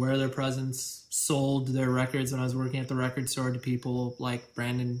before. I was aware of their presence, sold their records when I was working at the record store to people like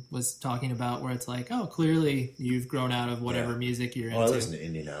Brandan was talking about, where it's like, oh, clearly you've grown out of whatever music you're into. I listen to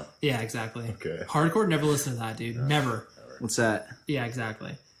indie now. Yeah, exactly. Okay. Hardcore, never listened to that, dude. No, never. What's that? Yeah,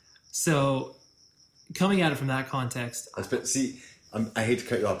 exactly. So, coming at it from that context. I hate to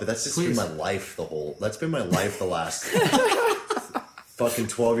cut you off, but that's just been my life that's been my life the last fucking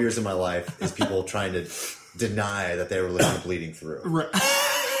 12 years of my life is people trying to deny that they were listening to Bleeding Through. Right.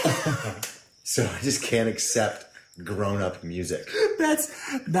 So I just can't accept grown-up music.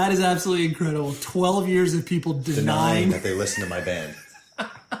 That is absolutely incredible. 12 years of people denying that they listen to my band.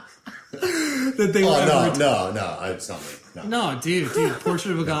 That they were No, it's not me. No, dude,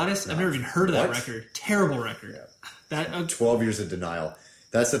 Portrait of a Goddess? I've never even heard of that record. Terrible record. Yeah. 12 years of denial.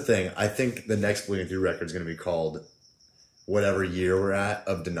 That's the thing. I think the next Bleeding Through record is going to be called whatever year we're at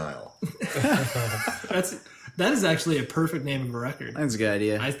of denial. That is actually a perfect name of a record. That's a good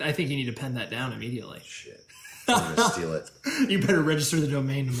idea. I think you need to pen that down immediately. Shit. I'm going to steal it. You better register the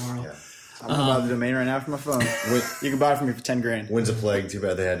domain tomorrow. Yeah. I'm going to buy the domain right now for my phone. You can buy it from me for $10,000. Winds of Plague, too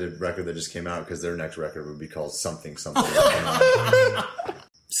bad they had a record that just came out because their next record would be called something. So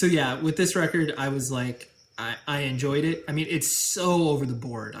yeah, with this record, I was like, I enjoyed it. I mean, it's so over the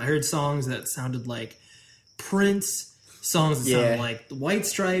board. I heard songs that sounded like Prince, songs that sounded like the White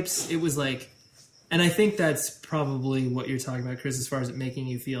Stripes. It was like, and I think that's probably what you're talking about, Chris, as far as it making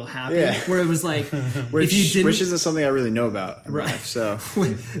you feel happy. Yeah. Where it was like, which isn't something I really know about. Right. Life, so,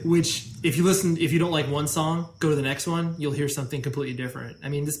 which if you don't like one song, go to the next one, you'll hear something completely different. I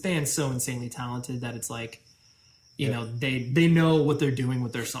mean, this band's so insanely talented that it's like, you know, they know what they're doing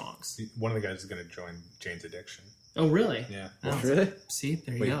with their songs. One of the guys is going to join Jane's Addiction. Oh, really? Yeah. Oh, really? See,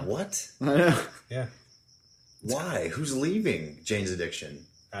 there you Wait, go. what? I know. Yeah. Why? Who's leaving Jane's Addiction?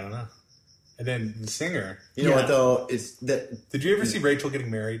 I don't know. And then the singer. You know what, though? It's that. Did you ever see Rachel getting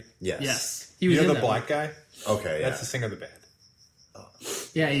married? Yes. Yes. He was You know in the that black guy? Okay, yeah. That's the singer of the band.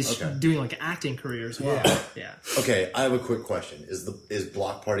 Yeah, he's doing like an acting career as well. Yeah. Okay, I have a quick question. Is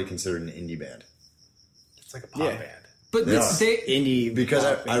Block Party considered an indie band? It's like a pop band. But They are. Indie. Because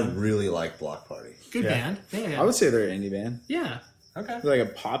rock I band. really like Block Party. good band. Yeah. I would say they're an indie band. Yeah. Okay. Like a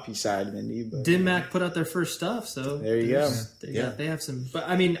poppy side of indie, but Dim Mak put out their first stuff, so there you go. They have some. But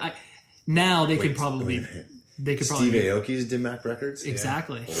I mean, now they could probably. Wait a minute. They could Steve probably. Aoki's Dim Mak Records?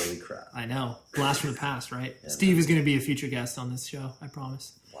 Exactly. Holy crap. I know. Blast from the past, right? Steve is going to be a future guest on this show. I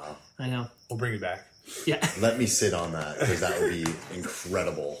promise. Wow. I know. We'll bring you back. Yeah. Let me sit on that because that would be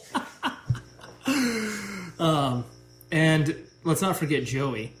incredible. And let's not forget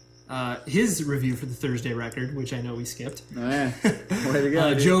Joey. His review for the Thursday record, which I know we skipped. Oh, yeah. Way to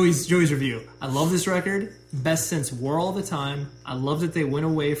go, dude. Joey's review. I love this record. Best since War All the Time. I love that they went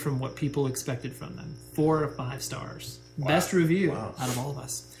away from what people expected from them. 4 or 5 stars. Wow. Best review out of all of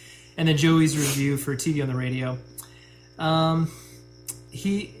us. And then Joey's review for TV on the Radio.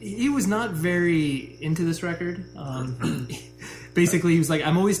 He was not very into this record. Basically, he was like,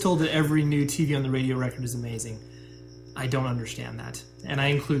 I'm always told that every new TV on the Radio record is amazing. I don't understand that. And I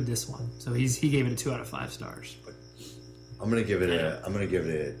include this one. So he gave it a 2 out of 5 stars. I'm gonna give it a.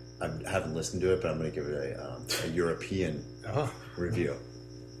 I haven't listened to it, but I'm gonna give it a European review.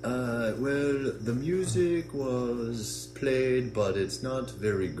 Well, the music was played, but it's not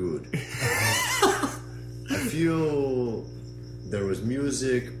very good. I feel there was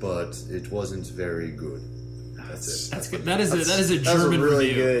music, but it wasn't very good. That's it. That's good. That is a German really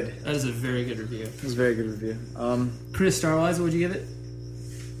review. good. That is a very good review. It was a very good review. Chris, Starwise, what would you give it?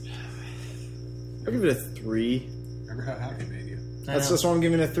 I'll give it a 3. Remember how happy it made you? That's why I'm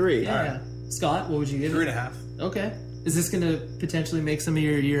giving it a 3. Yeah. Scott, what would you give it? 3.5. Okay. Is this going to potentially make some of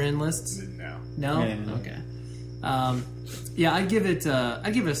your year-end lists? No. No? Yeah. Okay. Yeah, I give it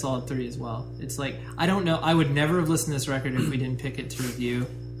a solid 3 as well. It's like, I don't know. I would never have listened to this record if we didn't pick it to review.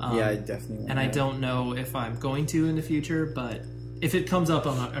 Yeah, I definitely won't. And I don't know if I'm going to in the future, but if it comes up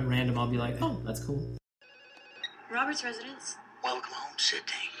on random, I'll be like, oh, that's cool. Robert's residence. Welcome home,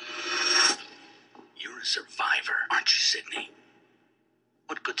 Sydney. You're a survivor, aren't you, Sydney?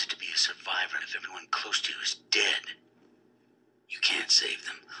 What good's it to be a survivor if everyone close to you is dead? You can't save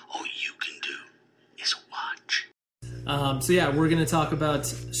them. All you can do is watch. So yeah, we're going to talk about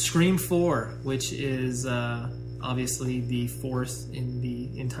Scream 4, which is obviously the 4th in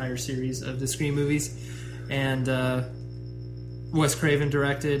the entire series of the Scream movies. And Wes Craven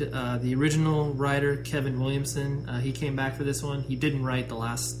directed. The original writer, Kevin Williamson, he came back for this one. He didn't write the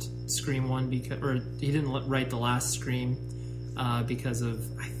last Scream one he didn't write the last Scream because of,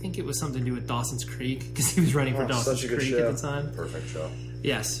 I think it was something to do with Dawson's Creek, because he was writing for Dawson's Creek show. at the time. Perfect show.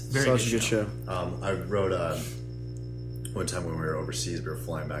 Yes, very good show. I wrote one time when we were overseas, we were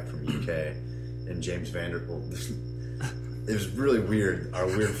flying back from UK, and James Vanderbilt. It was really weird. Our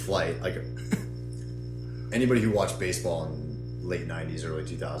weird flight. Like anybody who watched baseball in late '90s, early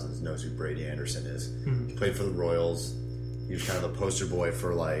 2000s knows who Brady Anderson is. Mm-hmm. He played for the Royals. He was kind of the poster boy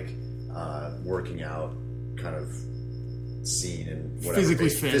for like working out, kind of scene and whatever.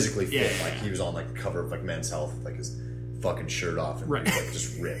 Physically fit. Yeah. Like he was on like the cover of like Men's Health, with, like his fucking shirt off and right. like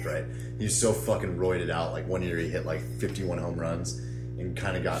just ripped. Right. He was so fucking roided out. Like one year he hit like 51 home runs. And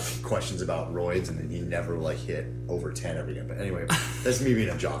kind of got questions about roids, and then he never like hit over 10 every game. But anyway, that's me being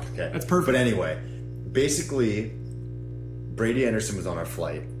a jock. Okay, that's perfect. But anyway, basically, Brady Anderson was on our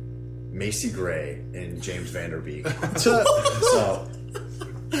flight, Macy Gray and James Vanderbeek. so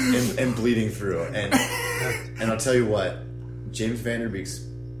and bleeding through, and I'll tell you what, James Vanderbeek's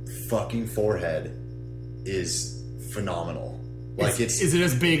fucking forehead is phenomenal. Like is it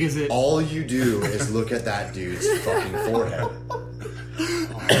as big as it? All you do is look at that dude's fucking forehead.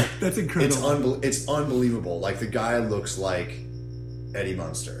 That's incredible. It's unbelievable. Like the guy looks like Eddie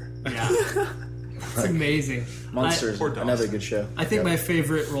Munster. Yeah, it's amazing. Munster's another good show. I think my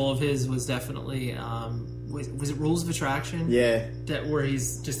favorite role of his was definitely was it Rules of Attraction? Yeah, that where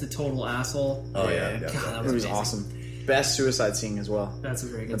he's just a total asshole. Oh yeah. God, that was amazing. Awesome. Best suicide scene as well. That's a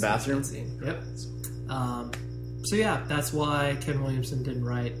very good the bathroom scene. Yep. So yeah, that's why Kevin Williamson didn't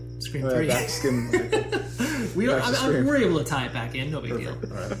write Scream 3. We're able to tie it back in, no big deal. All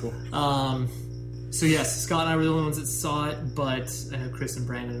right, cool. So yes, Scott and I were the only ones that saw it, but I know Chris and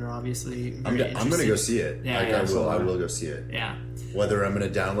Brandon are obviously I'm going to go see it. Yeah, I will go see it. Yeah. Whether I'm going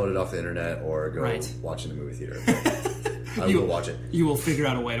to download it off the internet or go watch it in the movie theater. I will watch it. You will figure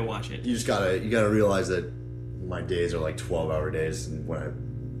out a way to watch it. You just gotta realize that my days are like 12-hour days, and when I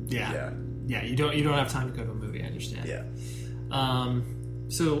you don't have time to go to a movie. I understand. Yeah.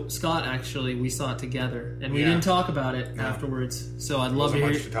 So Scott, actually, we saw it together, and we didn't talk about it afterwards. So I'd love to hear.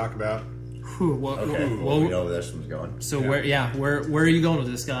 Much to talk about. We know where this one's going. So where are you going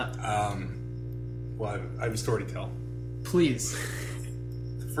with this, Scott? Well, I have a story to tell. Please.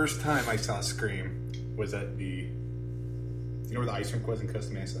 The first time I saw Scream was at the. You know where the ice rink was in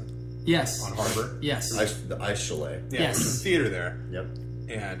Costa Mesa? Yes. on Harbor. Yes. The Ice Chalet. Yeah, Yes. there's a theater there. Yep.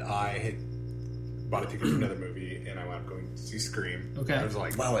 And I had bought a ticket for another movie, and I wound up going to see Scream. Okay. I was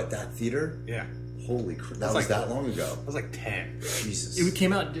like, Wow, at that theater? yeah. Holy crap. That was was like- that long ago. I was like 10. Jesus. It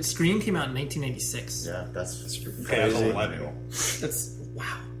came out. Scream came out in 1996. Yeah, that's Okay, I was crazy. 11. That's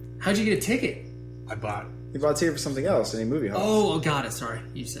wow. How'd you get a ticket? I bought. You bought a ticket for something else, any movie hall. Oh, got it. Sorry,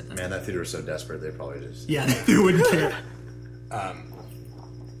 you said that. Man, that theater was so desperate, they probably just... Yeah, they wouldn't care.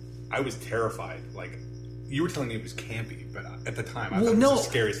 I was terrified. Like, you were telling me it was campy, but at the time, I Well, thought it no. was the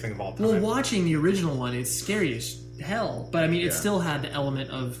scariest thing of all time. Well, watching the original one, it's scary as hell. But I mean, it Yeah. still had the element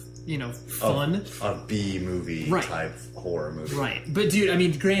of fun. A B movie Right. type horror movie. Right. But dude, I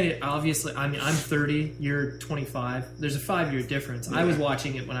mean, granted, obviously, I mean, I'm 30, you're 25. There's a 5-year difference. I was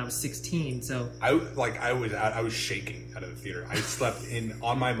watching it when I was 16, so I was shaking out of the theater. I slept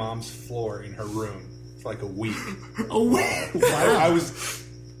on my mom's floor in her room for like a week. oh wow. I was,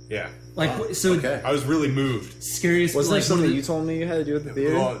 yeah. Like so, Okay. I was really moved. scariest. Was there like, something one of you told me you had to do at the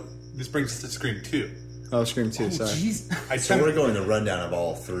theater? Well, this brings us to Scream 2. Oh, Scream 2, the, sorry. jeez. I So we're tempted, going the rundown of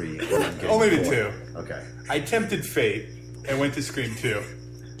all three. Only the two. Okay. I tempted fate and went to Scream 2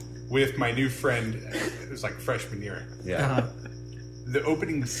 with my new friend. It was like freshman year. Yeah. The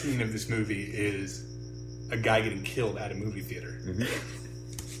opening scene of this movie is a guy getting killed at a movie theater.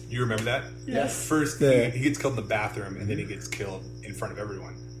 You remember that? Yes. First, Yeah. he gets killed in the bathroom, and then he gets killed in front of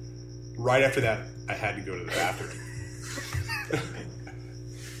everyone. Right after that, I had to go to the bathroom.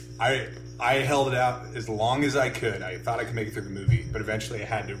 I held it out as long as I could. I thought I could make it through the movie, but eventually I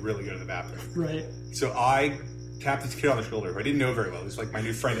had to really go to the bathroom. Right. So I tapped this kid on the shoulder who I didn't know very well. He was like my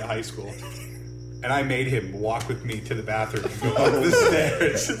new friend at high school. And I made him walk with me to the bathroom and go up the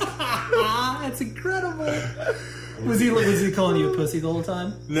stairs. That's incredible. Was he calling you a pussy the whole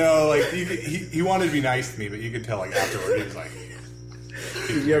time? No, like he wanted to be nice to me, but you could tell like afterward he was like,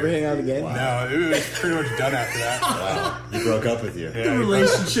 Did you ever hang out again? no, it was pretty much done after that. Wow. He broke up with you. The Yeah,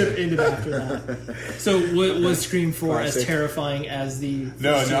 relationship ended after that. So was Scream 4 as Classic. terrifying as the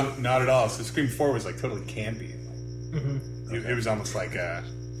no, first two? not at all. So Scream 4 was like totally campy. It was almost like a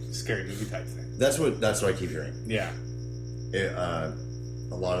scary movie type thing. That's what I keep hearing. Yeah.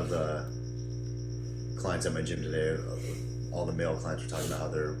 A lot of the clients at my gym today, all the male clients were talking about how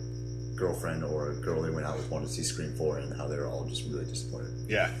their girlfriend or a girl they went out with wanted to see Scream 4 and how they were all just really disappointed.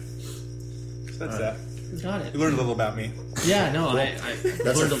 Yeah. So that's that. Got You it. learned a little about me. Yeah, no, I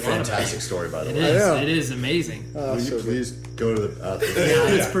That's learned a a lot about fantastic it. story, by the It way. is. Yeah. It is amazing. Oh, Will you so good. please go to the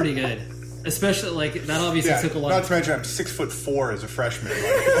Yeah, it's pretty good. Especially like that. Obviously Yeah, took a lot. not to mention I'm 6'4" as a freshman.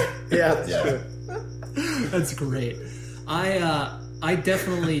 Like, Yeah, that's Yeah. true. That's great. I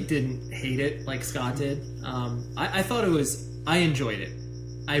definitely didn't hate it like Scott did. I thought it was. I enjoyed it.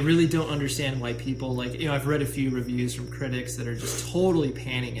 I really don't understand why people I've read a few reviews from critics that are just totally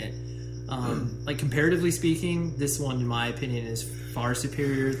panning it. Like comparatively speaking, this one, in my opinion, is far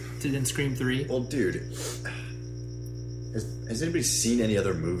superior than Scream 3. Well, dude, has anybody seen any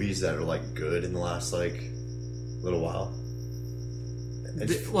other movies that are like good in the last like little while?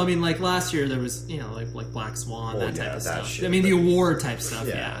 Well, I mean, like last year there was, like Black Swan, Well, that type yeah, of that stuff. shit, I mean, the but- award type stuff,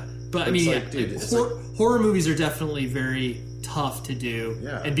 Yeah. yeah. But I It's mean, like, dude, it's horror movies are definitely very tough to do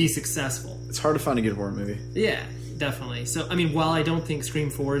Yeah. and be successful. It's hard to find a good horror movie. Yeah, definitely. So, I mean, while I don't think Scream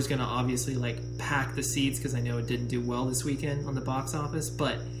 4 is going to obviously pack the seats because I know it didn't do well this weekend on the box office,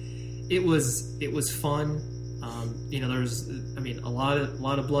 but it was fun. There was, a lot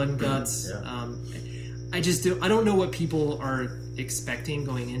of blood and guts. Yeah. I don't know what people are expecting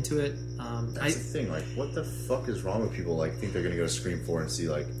going into it. That's the thing. Like, what the fuck is wrong with people? Like, think they're gonna go to Scream 4 and see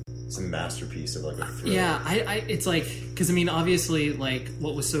like some masterpiece of like a thriller. Yeah, it's like, because obviously,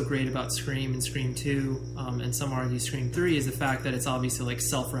 what was so great about Scream and Scream 2, and some argue Scream 3, is the fact that it's obviously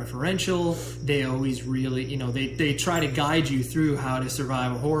self-referential. They always really, they try to guide you through how to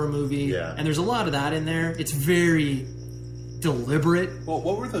survive a horror movie. Yeah. And there's a lot of that in there. It's very deliberate. well,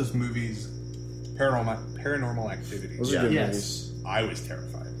 what were those movies? Paranormal Activity. Those Yeah. are good Yes. movies. I was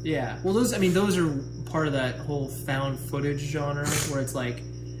terrified. Yeah. Well, those are part of that whole found footage genre where it's like,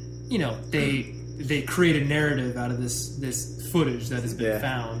 they create a narrative out of this footage that has been Yeah.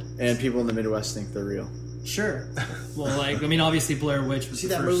 found. And people in the Midwest think they're real. Sure. Well, obviously Blair Witch was See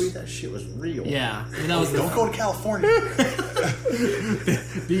the that first. movie? That shit was real. Yeah, that was Don't go to California.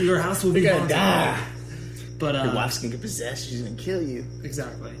 Your house will be haunted. But gonna get possessed. She's gonna kill you.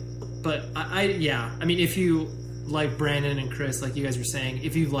 exactly. But if you like Brandon and Chris, like you guys were saying,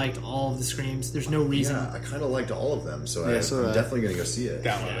 if you liked all of the Screams, there's no reason. Yeah, I kind of liked all of them, so Yeah, I'm so definitely gonna go see it.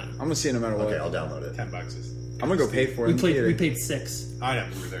 Download Yeah. I'm gonna see it no matter what. Okay, I'll download it. it. $10 is. I'm gonna go pay for it. We in the theater. paid $6. I know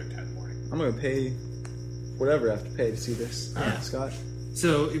we were there at 10 in the morning. I'm gonna pay whatever I have to pay to see this. Yeah. Scott.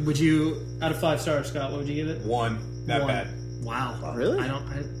 So would you, out of 5 stars, Scott, what would you give it? 1. Not 1. bad. Wow. Really? I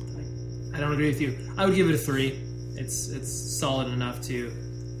don't agree with you. I would give it a 3. It's solid enough to.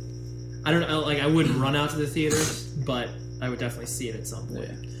 I don't know. Like I wouldn't run out to the theaters, but I would definitely see it at some point.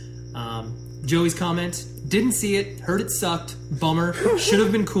 Yeah. Joey's comment: didn't see it, heard it sucked, bummer. Should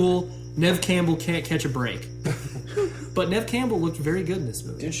have been cool. Nev Campbell can't catch a break. But Nev Campbell looked very good in this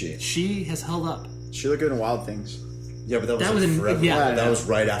movie. Didn't she? She has held up. She looked good in Wild Things. Yeah, but that That was, was like in- forever. yeah. That was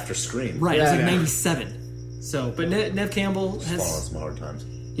right after Scream. Right, it was Yeah, like yeah. 97. So, but Nev Campbell Falling on has. some hard times.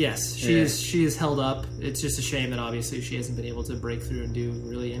 Yes, she is held up. It's just a shame that obviously she hasn't been able to break through and do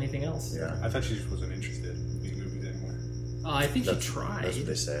really anything else. Yeah. I thought she just wasn't interested in being movies anymore. I think That's, she tried. that's what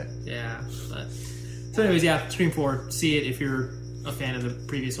they say. Yeah, but so anyways, yeah, Scream 4. See it if you're a fan of the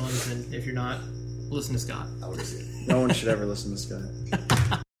previous ones, and if you're not, listen to Scott. I would see it. No one should ever listen to this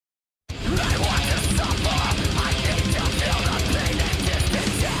guy.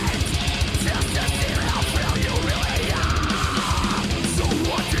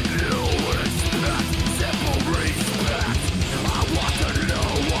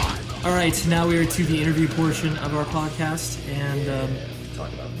 All right, now we are to the interview portion of our podcast, and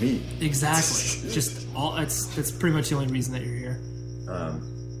Talk about me. exactly, just all. That's pretty much the only reason that you're here.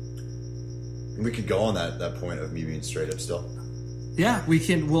 We could go on that point of me being straight up still. Yeah, we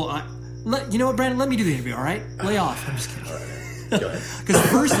can. Well, you know what, Brandon? Let me do the interview. All right, lay off. I'm just kidding. All right, man. Go ahead. Because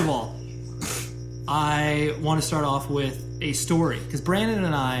first of all, I want to start off with a story. Because Brandon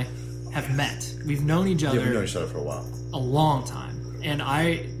and I have met. We've known each other Yeah, we've known each other for a while. a long time. And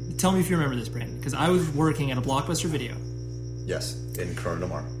tell me if you remember this, Brandon. Because I was working at a Blockbuster Video. Yes, in Corona Del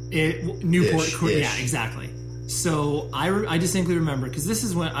Mar. Newport. Ish. Yeah, exactly. So I distinctly remember, because this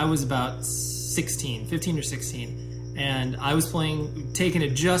is when I was about 15 or 16. And I was Taken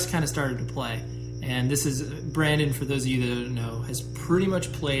had just kind of started to play. And this is Brandon, for those of you that don't know, has pretty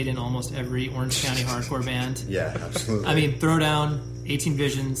much played in almost every Orange County hardcore band. Yeah, absolutely. I mean, Throwdown, 18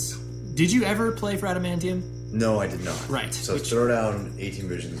 Visions. Did you ever play for Adamantium? No, I did not. Right. So Throwdown, 18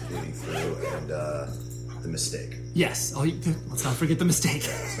 Visions, Bleeding Through, and The Mistake. Yes. Let's not forget The Mistake.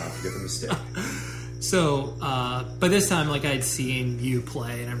 Let's not forget The Mistake. So, by this time, like, I'd seen you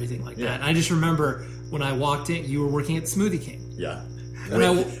play and everything like that. And I just remember when I walked in, you were working at Smoothie King. Yeah.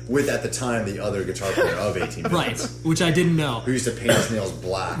 And With at the time the other guitar player of 18 Visions. Right, which I didn't know. Who used to paint his nails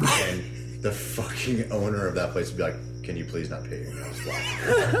black, and the fucking owner of that place would be like, "Can you please not paint your nails black?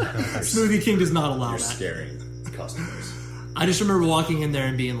 Smoothie King does not allow You're that. scaring customers." I just remember walking in there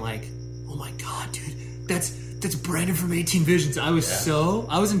and being like, "Oh my god, dude, that's Brandon from 18 Visions." I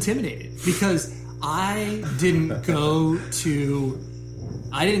was intimidated because I didn't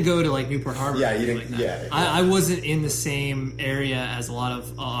go to like Newport Harbor. Yeah, or you anything didn't- like that. yeah. I wasn't in the same area as a lot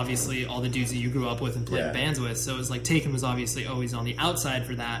of obviously all the dudes that you grew up with and played Yeah. bands with. So it was like Taken was obviously always on the outside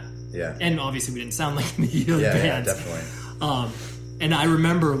for that. Yeah. And obviously we didn't sound like the other Yeah, bands. definitely. And I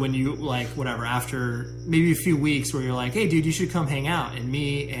remember when you, like, whatever, after maybe a few weeks where you're like, "Hey, dude, you should come hang out." And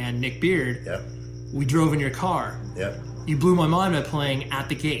me and Nick Beard, Yep. we drove in your car. Yep. You blew my mind by playing At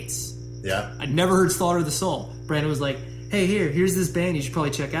the Gates. Yeah. I'd never heard Slaughter of the Soul. Brandon was like, "Hey, here's this band you should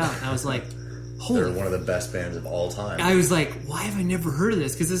probably check out." And I was like, They're holy. one of the best bands of all time. I was like, why have I never heard of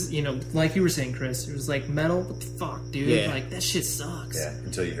this? Because this, like you were saying, Chris, it was like metal. What the fuck, dude? Yeah. Like, that shit sucks. Yeah.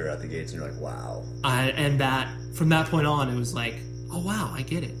 Until you hear At the Gates, and you're like, "Wow." And from that point on, it was like, oh wow, I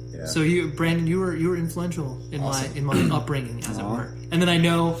get it. Yeah. So Brandon, you were influential in Awesome. my upbringing, as it were. And then I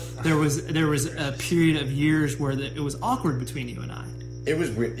know there was a period of years where it was awkward between you and I. It was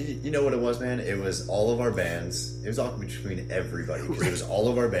weird. You know what it was, man? It was all of our bands. It was awkward between everybody because it was all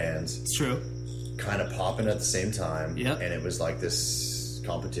of our bands It's true. kind of popping at the same time. Yep. And it was like this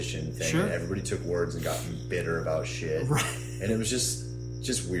competition thing. Sure. And everybody took words and got bitter about shit. Right. And it was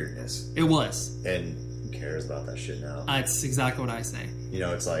just weirdness. It was. And who cares about that shit now? It's exactly what I say.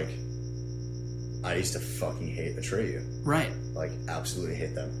 It's like I used to fucking hate Atreyu. Right. Like absolutely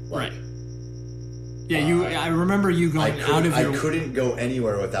hate them. Right. Like, Yeah, I remember you going out of your. I couldn't go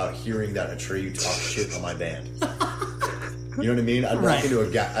anywhere without hearing that Atreyu talk shit on my band. You know what I mean? I'd walk Right.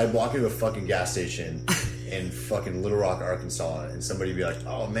 into a fucking gas station in fucking Little Rock, Arkansas, and somebody'd be like,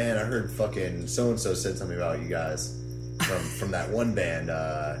 "Oh man, I heard fucking so and so said something about you guys from that one band,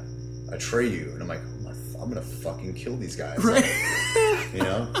 Atreyu," and I'm like, "I'm gonna fucking kill these guys." Right.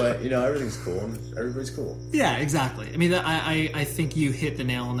 But everything's cool and everybody's cool. Yeah, exactly. I mean, I think you hit the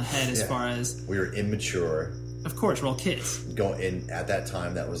nail on the head as Yeah. far as, We were immature. of course, we're all kids. In at that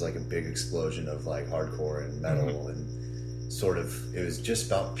time, that was like a big explosion of like hardcore and metal, Mm-hmm. and sort of it was just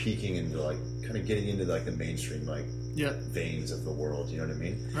about peaking into like kind of getting into like the mainstream like Yep. veins of the world. You know what I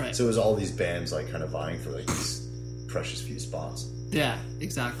mean? Right. So it was all these bands like kind of vying for like these precious few spots. Yeah,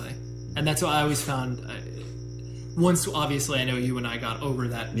 exactly. And that's what I always found. Once, obviously, I know you and I got over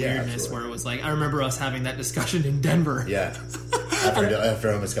that weirdness absolutely. where it was like, I remember us having that discussion in Denver. Yeah. After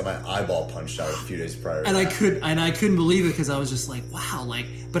I almost got my eyeball punched out a few days prior. And I couldn't believe it because I was just like, wow, like,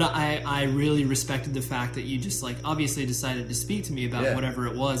 but I really respected the fact that you just like obviously decided to speak to me about whatever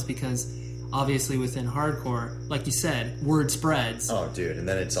it was, because obviously within hardcore, like you said, word spreads. Oh, dude, and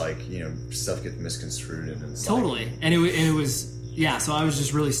then it's like, stuff gets misconstrued and it's totally. Like, and it was yeah. So I was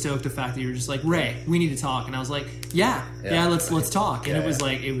just really stoked the fact that you were just like, Ray, we need to talk, and I was like, yeah, let's talk. And it was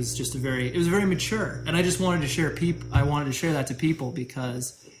like it was very mature, and I just wanted to share I wanted to share that to people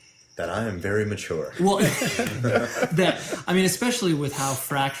because. That I am very mature. Well, especially with how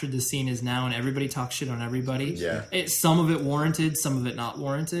fractured the scene is now, and everybody talks shit on everybody. Yeah. Some of it warranted, some of it not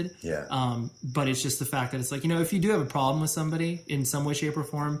warranted. Yeah. But it's just the fact that it's like, if you do have a problem with somebody in some way, shape, or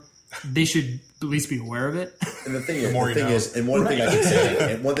form, they should at least be aware of it. And the thing is, and one thing I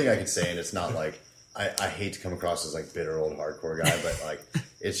can say, and it's not like I hate to come across as like bitter old hardcore guy, but like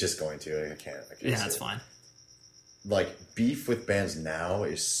it's just going to. I can't. Yeah, it's fine. Like, beef with bands now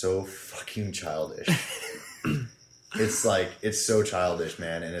is so fucking childish. It's so childish,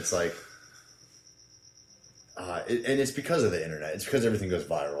 man. And it's like, and it's because of the internet. It's because everything goes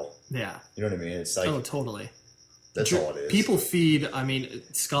viral. Yeah. You know what I mean? It's like, oh, totally. That's all it is. People feed,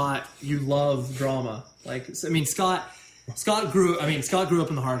 Scott, you love drama. Scott grew up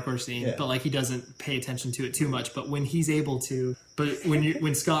in the hardcore scene, but like he doesn't pay attention to it too much. But when he's able to,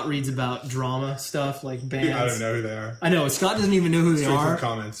 when Scott reads about drama stuff like bands, I don't know who they are. I know Scott doesn't even know who they are.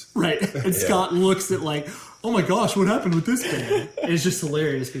 Comments, right? And Scott looks at like, oh my gosh, what happened with this band? And it's just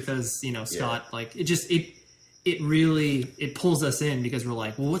hilarious because Scott like it really pulls us in because we're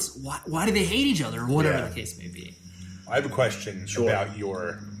like, well, why do they hate each other or whatever the case may be. I have a question about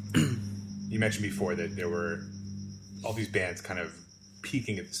you mentioned before that there were all these bands kind of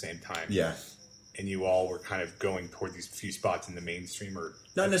peaking at the same time. Yeah. And you all were kind of going toward these few spots in the mainstream, or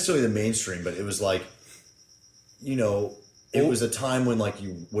not necessarily the mainstream, but it was like, it was a time when like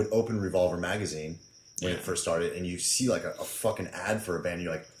you would open Revolver magazine when it first started, and you see like a fucking ad for a band, and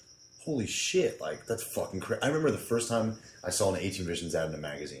you're like, holy shit, like that's fucking crazy. I remember the first time I saw an 18 Visions ad in a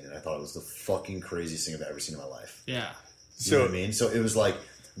magazine, and I thought it was the fucking craziest thing I've ever seen in my life. Yeah. You know what I mean? So it was like,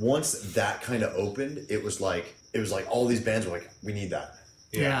 once that kind of opened, it was like all these bands were like, we need that.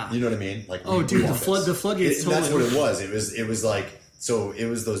 Yeah. You know what I mean? Like, oh, dude, the floodgates. That's what it was. It was like, so it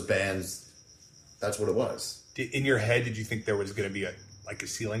was those bands. That's what it was. In your head, did you think there was going to be a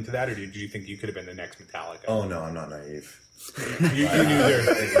ceiling to that, or did you think you could have been the next Metallica? Oh no, I'm not naive. you knew there.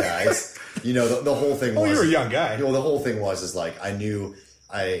 The whole thing was. Oh, you're a young guy. The whole thing was like I knew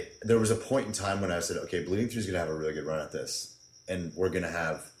there was a point in time when I said, okay, Bleeding Through is going to have a really good run at this, and we're going to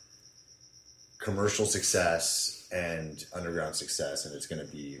have commercial success and underground success, and it's going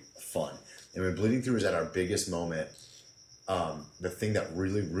to be fun. And when Bleeding Through was at our biggest moment, the thing that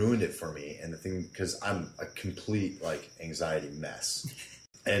really ruined it for me, and the thing, because I'm a complete like anxiety mess,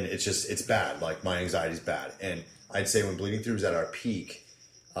 and it's bad. Like my anxiety's bad, and I'd say when Bleeding Through was at our peak,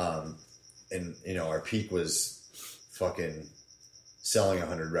 and our peak was fucking selling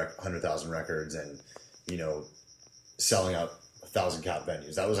 100,000 records, and selling out 1,000 cap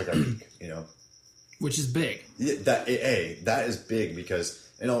venues. That was like our peak, which is big. Yeah, that is big because,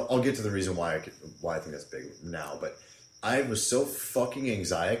 and I'll get to the reason why I think that's big now, but I was so fucking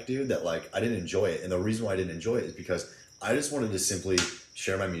anxiety, dude, that like I didn't enjoy it, and the reason why I didn't enjoy it is because I just wanted to simply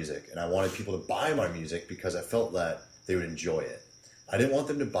share my music, and I wanted people to buy my music because I felt that they would enjoy it. I didn't want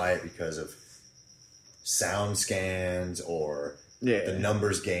them to buy it because of sound scans or the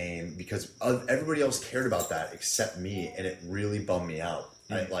numbers game, because everybody else cared about that except me, and it really bummed me out.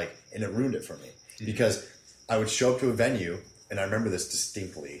 And it ruined it for me because I would show up to a venue, and I remember this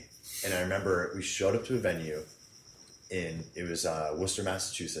distinctly. And I remember we showed up to a venue it was Worcester,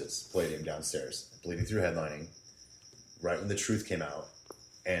 Massachusetts, Palladium downstairs, Bleeding Through headlining, right when The Truth came out,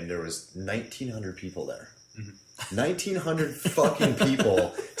 and there was 1,900 people there. 1,900 fucking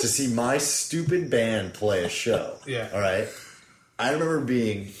people to see my stupid band play a show. Yeah. All right. I remember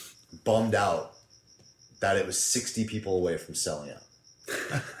being bummed out that it was 60 people away from selling out.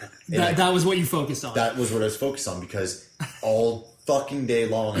 That was what you focused on. That was what I was focused on, because all fucking day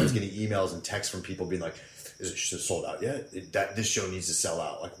long I was getting emails and texts from people being like, is it sold out yet? This show needs to sell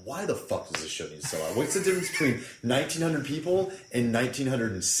out. Like, why the fuck does this show need to sell out? What's the difference between 1,900 people and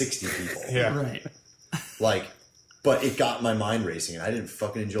 1,960 people? Yeah. Right. Like, but it got my mind racing, and I didn't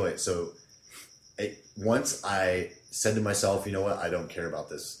fucking enjoy it. So once I said to myself, you know what, I don't care about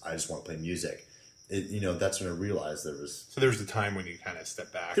this. I just want to play music. That's when I realized there was... So there was a time when you kind of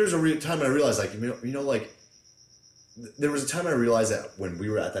stepped back. There was a time when I realized, like, like, there was a time I realized that when we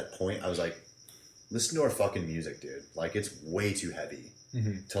were at that point, I was like, listen to our fucking music, dude. Like, it's way too heavy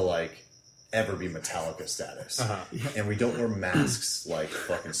to, like, ever be Metallica status. And we don't wear masks like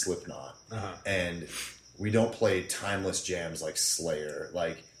fucking Slipknot. And we don't play timeless jams like Slayer.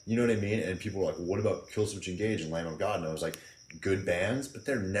 Like, you know what I mean? And people were like, what about Killswitch Engage and Lamb of God? And I was like, good bands, but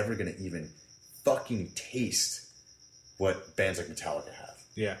they're never going to even fucking taste what bands like Metallica have.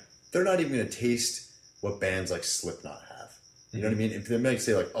 Yeah. They're not even going to taste what bands like Slipknot have. You know what I mean? If they might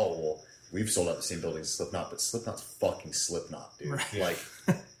say like, oh, well, we've sold out the same building as Slipknot, but Slipknot's fucking Slipknot, dude. Right. Like,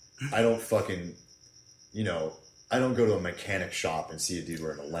 I don't fucking, you know, I don't go to a mechanic shop and see a dude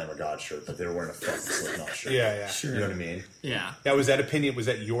wearing a Lamb of God shirt, but they're wearing a fucking Slipknot shirt. Yeah. Sure. You know what I mean? Yeah. Now, was that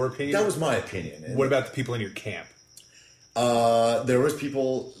your opinion? That was my opinion. And what about the people in your camp? there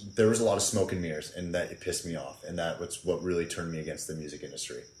was a lot of smoke and mirrors, and that it pissed me off, and that was what really turned me against the music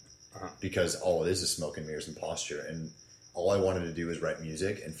industry. Because all it is smoke and mirrors and posture, and all I wanted to do was write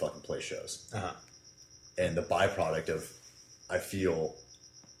music and fucking play shows. And the byproduct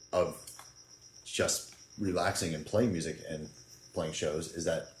of just relaxing and playing music and playing shows is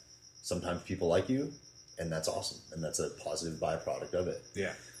that sometimes people like you, and that's awesome, and that's a positive byproduct of it.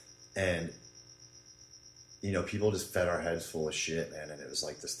 Yeah. And you know, people just fed our heads full of shit, man, and it was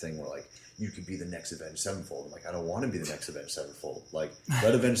like this thing where like, you could be the next Avenged Sevenfold. I'm like, I don't want to be the next Avenged Sevenfold. Like,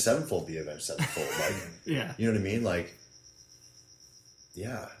 let Avenged Sevenfold be Avenged Sevenfold. Like, Yeah. you know what I mean? Like,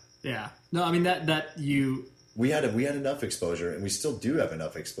 yeah. Yeah. No, I mean that you. We had enough exposure, and we still do have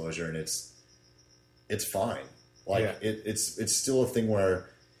enough exposure, and it's fine. Like, it's still a thing where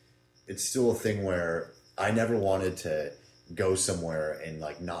I never wanted to go somewhere and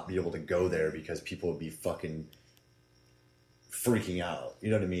like not be able to go there because people would be fucking freaking out.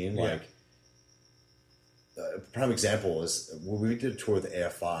 You know what I mean? Yeah. Like, a prime example is when we did a tour with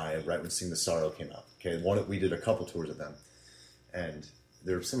AFI right when Sing the Sorrow came out. Okay, we did a couple tours with them, and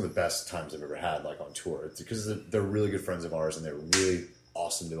they're some of the best times I've ever had, like on tour. It's because they're really good friends of ours, and they're really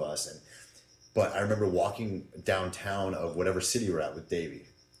awesome to us. But I remember walking downtown of whatever city we're at with Davey,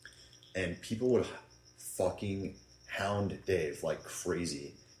 and people would fucking hound Dave like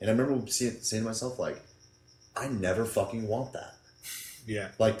crazy. And I remember saying to myself, like, I never fucking want that. Yeah.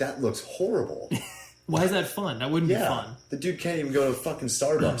 Like, that looks horrible. Why is that fun? That wouldn't be fun. The dude can't even go to fucking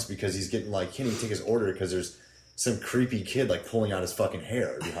Starbucks because he's getting like, can't even take his order because there's some creepy kid like pulling out his fucking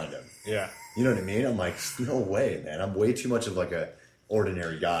hair behind him. Yeah. You know what I mean? I'm like, no way, man. I'm way too much of like a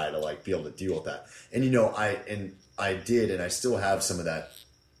ordinary guy to like be able to deal with that. And you know, I did, and I still have some of that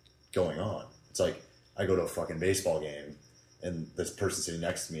going on. It's like, I go to a fucking baseball game, and this person sitting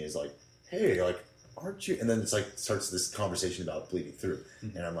next to me is like, hey, like, aren't you? And then it's like, starts this conversation about bleeding through.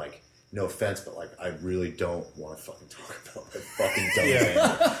 And I'm like, no offense, but like, I really don't want to fucking talk about my fucking dumb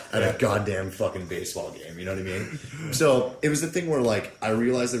band at a goddamn fucking baseball game. You know what I mean? So it was the thing where like, I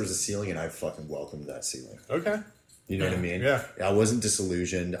realized there was a ceiling, and I fucking welcomed that ceiling. Okay. You know what I mean? Yeah. I wasn't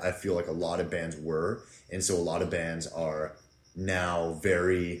disillusioned. I feel like a lot of bands were. And so a lot of bands are now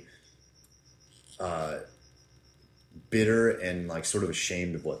very bitter and like sort of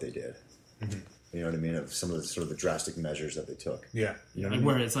ashamed of what they did. You know what I mean? Of some of the sort of the drastic measures that they took. Yeah. You know what Like I mean?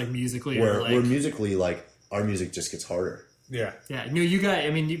 where it's like musically, Where, or like, where musically, like, our music just gets harder. Yeah. yeah. No, you guys. I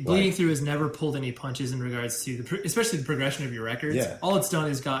mean, Bleeding Through has never pulled any punches in regards to especially the progression of your records. Yeah. All it's done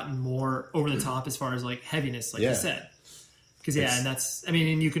is gotten more over the top as far as like heaviness, like you said. Because and that's. I mean,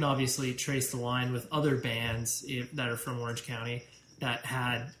 and you can obviously trace the line with other bands that are from Orange County that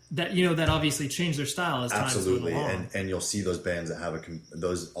had that, you know, that obviously changed their style as time Absolutely. went along. And you'll see those bands that have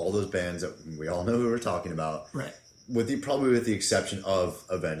all those bands that we all know who we're talking about. Right. Probably with the exception of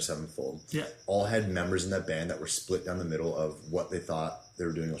Avenged Sevenfold. Yeah. All had members in that band that were split down the middle of what they thought they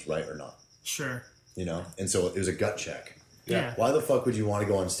were doing was right or not. Sure. You know? And so it was a gut check. Yeah. Why the fuck would you want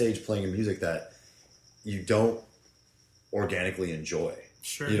to go on stage playing a music that you don't organically enjoy?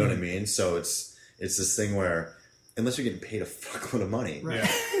 Sure. You know what I mean? So it's this thing where, unless you're getting paid a fuckload of money. Right.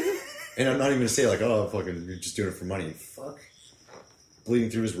 Yeah. And I'm not even going to say like, oh, fucking, you're just doing it for money. Fuck. Bleeding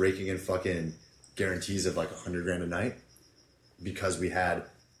Through is raking in fucking guarantees of like $100,000 a night because we had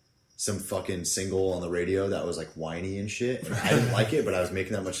some fucking single on the radio that was like whiny and shit. And I didn't like it, but I was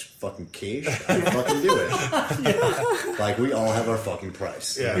making that much fucking cash. I'd fucking do it. Like, we all have our fucking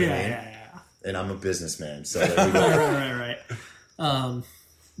price. Yeah. You know what I mean? Yeah. And I'm a businessman, so there we go. Right.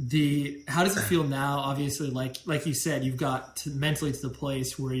 How does it feel now? Obviously, like you said, you've got mentally to the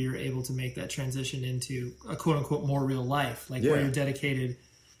place where you're able to make that transition into a quote unquote more real life, like where you're dedicated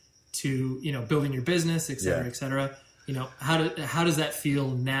to, you know, building your business, et cetera, et cetera. You know, how does that feel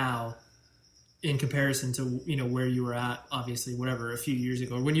now in comparison to, you know, where you were at, obviously, whatever, a few years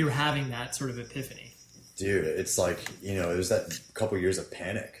ago, when you were having that sort of epiphany? Dude, it's like, it was that couple years of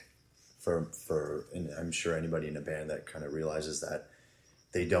panic and I'm sure anybody in a band that kind of realizes that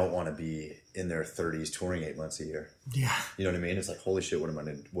they don't want to be in their 30s touring 8 months a year. Yeah. You know what I mean? It's like, holy shit, what am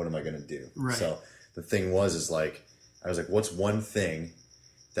I going to do? Right. So the thing is like, I was like, what's one thing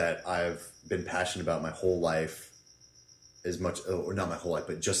that I've been passionate about my whole life as much, or not my whole life,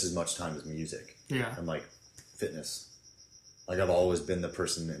 but just as much time as music. Yeah. I'm like, fitness. Like I've always been the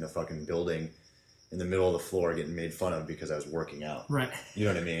person in a fucking building in the middle of the floor getting made fun of because I was working out. Right. You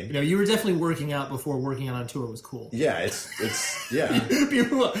know what I mean? You were definitely working out before working out on tour was cool. Yeah, it's yeah.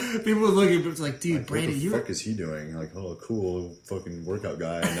 people would look at it, but it's like, dude, Like, Brandan, what the fuck is he doing? Like, oh, cool fucking workout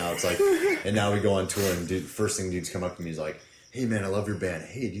guy. And now it's like, and now we go on tour and first thing dudes come up to me is like, hey man, I love your band.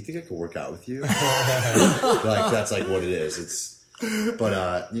 Hey, do you think I could work out with you? Like that's like what it is. But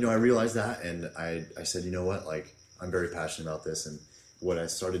I realized that and I said, you know what? Like I'm very passionate about this, and what I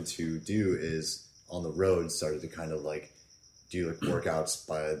started to do is on the road started to kind of like do like workouts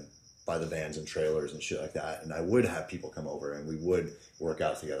by the vans and trailers and shit like that. And I would have people come over and we would work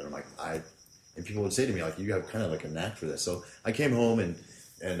out together. I'm like, and people would say to me like, you have kind of like a knack for this. So I came home and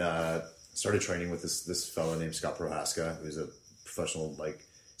started training with this fellow named Scott Prohaska, who's a professional like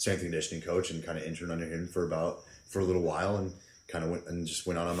strength and conditioning coach, and kind of interned under him for a little while, and kind of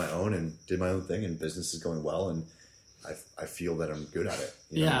went out on my own and did my own thing, and business is going well, and I feel that I'm good at it.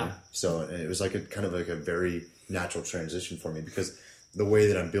 You know what I mean? So it was like a kind of like a very natural transition for me, because the way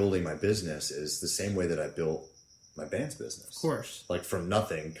that I'm building my business is the same way that I built my band's business. Of course. Like from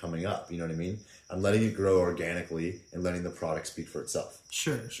nothing coming up, you know what I mean? I'm letting it grow organically and letting the product speak for itself.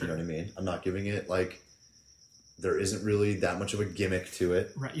 Sure. You know what I mean? I'm not giving it like, there isn't really that much of a gimmick to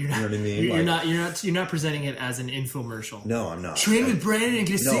it. Right. You know what I mean? You're not presenting it as an infomercial. No, I'm not. Train with Brandan and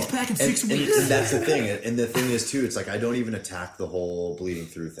get a six pack in 6 weeks. And that's the thing. And the thing is too, it's like I don't even attack the whole bleeding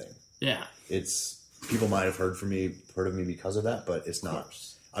through thing. Yeah. It's people might have heard of me because of that, but it's not.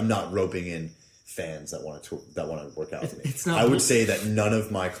 I'm not roping in fans that want to work out with me. It's not. I would say that none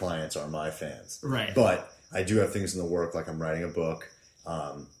of my clients are my fans. Right. But I do have things in the work, like I'm writing a book.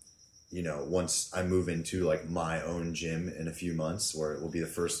 Once I move into like my own gym in a few months, where it will be the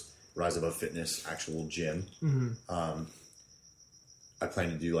first Rise Above Fitness actual gym. Mm-hmm. I plan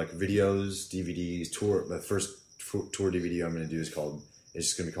to do like videos, DVDs, tour. The first tour DVD I'm going to do is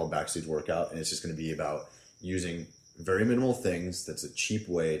just going to be called Backstage Workout, and it's just going to be about using very minimal things. That's a cheap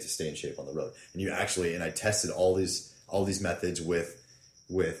way to stay in shape on the road. And I tested all these methods with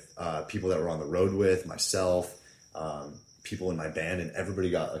people that were on the road with myself. People in my band, and everybody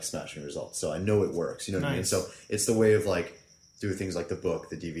got like smashing results. So I know it works. You know what I mean? So it's the way of like do things like the book,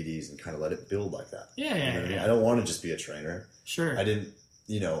 the DVDs, and kind of let it build like that. Yeah, you know what I mean? I don't want to just be a trainer. Sure. I didn't,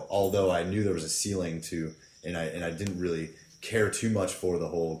 although I knew there was a ceiling to, and I didn't really care too much for the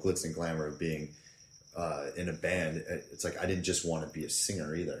whole glitz and glamour of being in a band. It's like I didn't just want to be a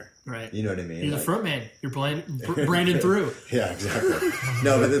singer either. Right. You know what I mean? You're the front man. You're Brandan through. Yeah, exactly.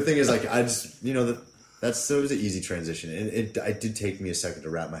 No, but the thing is, like, I just, so it was an easy transition, and it did take me a second to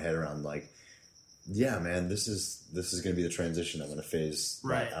wrap my head around. Like, yeah, man, this is going to be the transition. I'm going to phase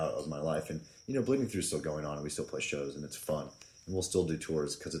that out of my life, and Bleeding Through is still going on, and we still play shows, and it's fun, and we'll still do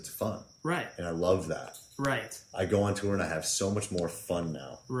tours because it's fun, right? And I love that, right? I go on tour and I have so much more fun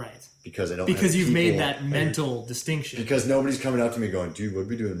now, right? Because you've made that mental distinction. Because nobody's coming up to me going, "Dude, what are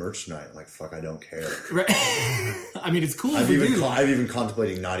we doing merch tonight?" I'm like, "Fuck, I don't care." Right? I mean, it's cool. I've even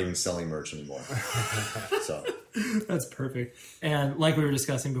contemplating not even selling merch anymore. So that's perfect. And like we were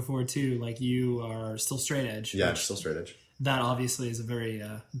discussing before too, like you are still straight edge. Yeah, I'm still straight edge. That obviously is a very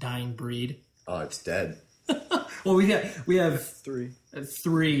dying breed. Oh, it's dead. Well, we have three. That's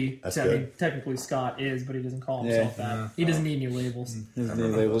good. Technically, Scott is, but he doesn't call himself that. Yeah. He doesn't need any labels. He doesn't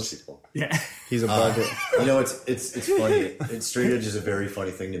need labels. Yeah, he's a budget. It's funny. Straight edge is a very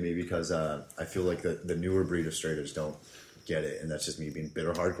funny thing to me because I feel like the newer breed of straight edge don't get it, and that's just me being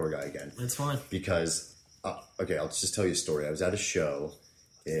bitter hardcore guy again. That's fine. Because okay, I'll just tell you a story. I was at a show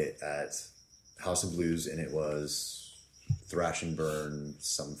at House of Blues, and it was Thrash and Burn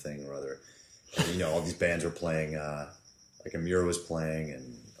something or other. And, all these bands were playing, like Amira was playing,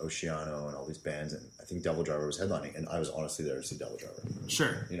 and Oceano, and all these bands, and I think Devil Driver was headlining, and I was honestly there to see Devil Driver.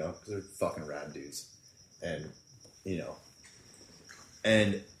 Sure. Because they're fucking rad dudes. And,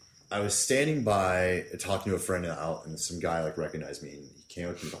 and I was standing by talking to a friend out, and some guy, like, recognized me, and he came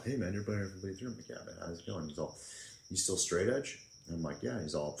up to me and was like, "Hey, man, you're playing everybody through." I'm like, "Yeah, man, how's it going?" He's all, "You still straight edge?" And I'm like, "Yeah."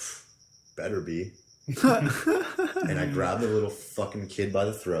 He's all, "Better be." And I grabbed the little fucking kid by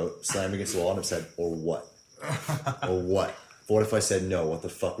the throat, slammed him against the wall, and I said, "Or what? Or what? What if I said no? What the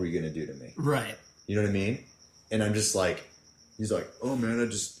fuck were you gonna do to me?" Right. You know what I mean? And I'm just like, he's like, "Oh man,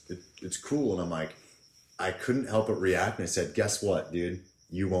 it's cool," and I'm like, I couldn't help but react, and I said, "Guess what, dude?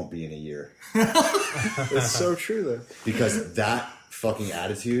 You won't be in a year." It's so true, though. Because that fucking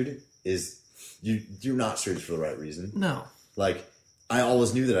attitude is you're not straight edge for the right reason. No. Like, I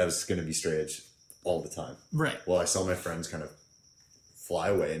always knew that I was going to be straight edge all the time. Right. Well, I saw my friends kind of fly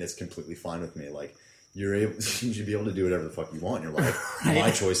away, and it's completely fine with me. Like, you should be able to do whatever the fuck you want in your life. Right.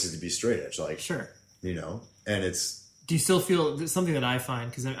 My choice is to be straight edge. Like, Sure. you know, and it's, Do you still feel something that I find,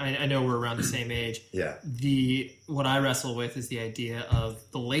 because I know we're around the same age? yeah. What I wrestle with is the idea of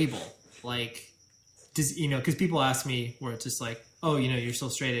the label. Like, does, you know, because people ask me where it's just like, oh, you know, you're still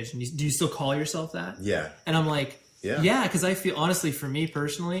straight edge, and do you still call yourself that? Yeah. And I'm like, Yeah. yeah, because I feel, honestly, for me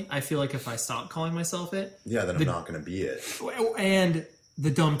personally, I feel like if I stop calling myself it, Yeah, then I'm not going to be it. and the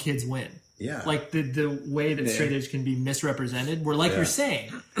dumb kids win. Yeah. Like the way that straight edge can be misrepresented, where like Yeah. you're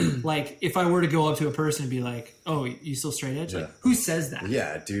saying, like if I were to go up to a person and be like, oh, you still straight edge? Yeah. Like, who says that?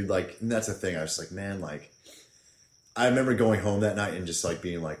 Yeah, dude, like, and that's the thing. I was just like, man, like, I remember going home that night and just like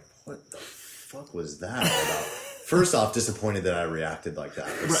being like, what the fuck was that all about? First off, disappointed that I reacted like that.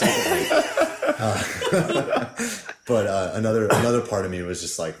 But secondly, another part of me was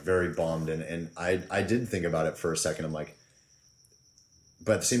just like very bummed, and I did think about it for a second. I'm like,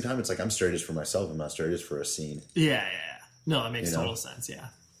 but at the same time, it's like I'm straight edge for myself. I'm not straight edge for a scene. Yeah. No, it makes You know? total sense. Yeah.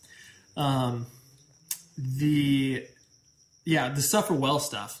 The Suffer Well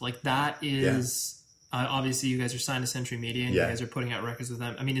stuff, like that is obviously you guys are signed to Century Media and you guys are putting out records with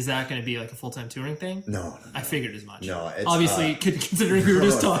them. I mean, is that going to be like a full-time touring thing? No. I figured as much. No, it's, obviously, considering we were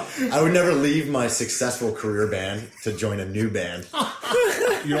just talking. I would never leave my successful career band to join a new band.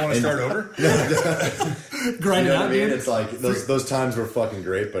 You don't want to start over? Grind You it know what out, I mean? dude. It's like those times were fucking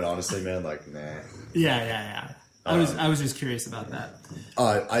great, but honestly, man, like, nah. Yeah. I was just curious about that.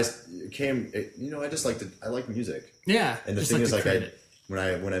 I like music. Yeah. And the just thing is, to like, create it. when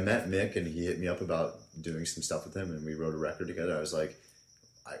I met Mick and he hit me up about doing some stuff with him and we wrote a record together, I was like,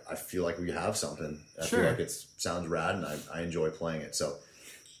 I feel like we have something. I Sure. feel like it sounds rad and I enjoy playing it. So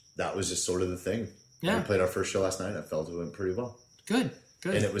that was just sort of the thing. Yeah. We played our first show last night and I felt it went pretty well. Good.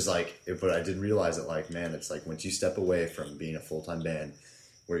 And it was like, but I did realize that, like, man, it's like once you step away from being a full-time band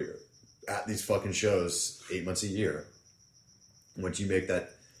where you're at these fucking shows 8 months a year, once you make that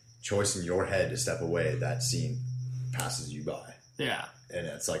choice in your head to step away, that scene passes you by. Yeah. And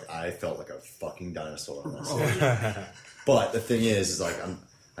it's like, I felt like a fucking dinosaur on that Oh, stage. But the thing is like,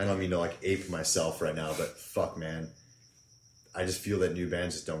 I don't mean to like ape myself right now, but fuck, man, I just feel that new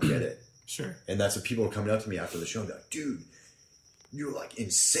bands just don't get it. Sure. And that's what people are coming up to me after the show and be like, dude, you're like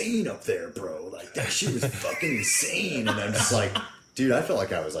insane up there, bro. Like that shit was fucking insane. And I'm just like, dude, I felt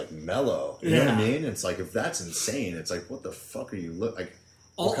like I was like mellow. You know what I mean? It's like, if that's insane, it's like, what the fuck are you like?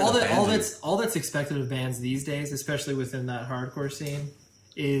 All that's expected of bands these days, especially within that hardcore scene,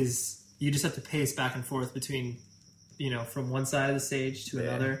 is you just have to pace back and forth between, you know, from one side of the stage to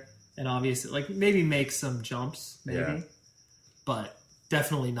another, and obviously, like, maybe make some jumps, but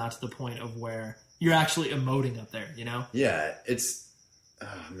definitely not to the point of where you're actually emoting up there, you know? Yeah, it's,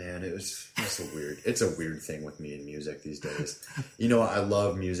 oh man, it's a weird thing with me in music these days. You know, I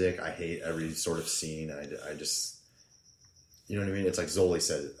love music. I hate every sort of scene. I just, you know what I mean? It's like Zoli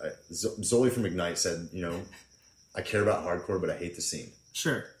said, Zoli from Ignite said, you know, I care about hardcore, but I hate the scene.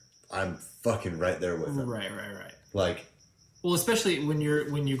 Sure. I'm fucking right there with him. Right. Like, well, especially when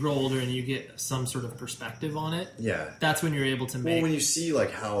you grow older and you get some sort of perspective on it. yeah. That's when you're able to make. Well, when you see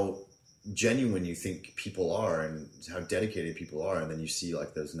like how genuine you think people are and how dedicated people are, and then you see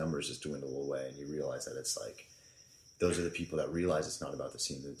like those numbers just dwindle away, and you realize that it's like those are the people that realize it's not about the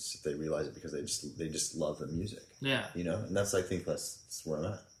scene. They realize it because they just love the music. Yeah. You know, and that's, I think that's where I'm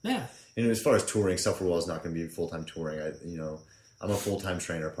at. Yeah. And as far as touring, Suffer Well is not going to be full-time touring. I'm a full-time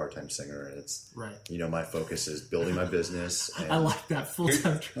trainer, part-time singer, and it's Right. You know, my focus is building my business. And I like that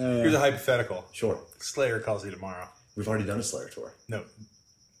full-time. Here's a hypothetical. Sure, Slayer calls you tomorrow. we've already done a Slayer tour. No,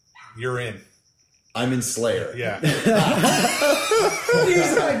 you're in. I'm in Slayer. Yeah. He's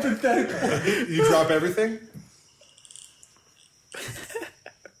hypothetical. You drop everything?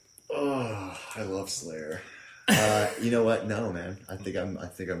 Oh, I love Slayer. You know what? No, man. I think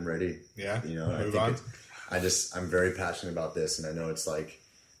I'm ready. Yeah. You know, Move on. I'm very passionate about this, and I know it's like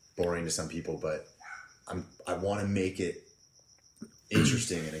boring to some people, but I want to make it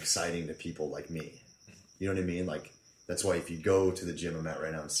interesting and exciting to people like me. You know what I mean? Like, that's why if you go to the gym I'm at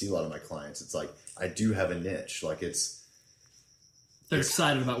right now and see a lot of my clients, it's like I do have a niche. Like They're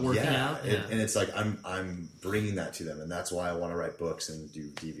excited about working out. Yeah. And it's like I'm bringing that to them, and that's why I want to write books and do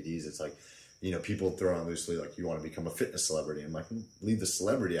DVDs. It's like, you know, people throw on loosely like, you want to become a fitness celebrity. I'm like, leave the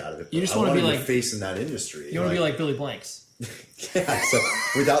celebrity out of it. You just I want to be your like face in that industry. You want to be like Billy Blanks. Yeah, so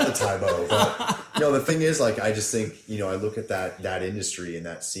without the Tybo, but No, the thing is, like, I just think, I look at that industry and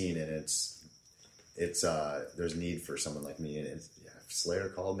that scene, and it's there's need for someone like me, and if Slayer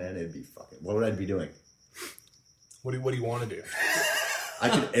called, man, it'd be fucking. What would I be doing? What do you want to do? I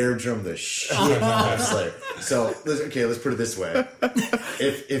could air drum the shit out of Slayer. So, let's put it this way: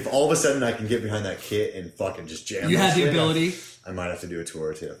 if all of a sudden I can get behind that kit and fucking just jam, You have the shit, ability. I might have to do a tour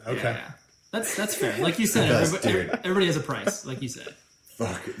or two. Okay. Yeah. That's fair. Like you said, everybody has a price. Like you said.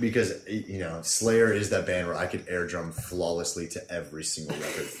 Fuck, because Slayer is that band where I could air drum flawlessly to every single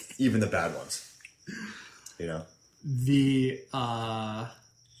record, even the bad ones.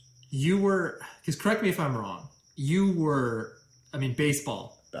 You were, because correct me if I'm wrong. You were,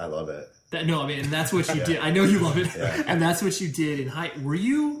 baseball. I love it. And that's what you did. I know you love it, Yeah. and that's what you did in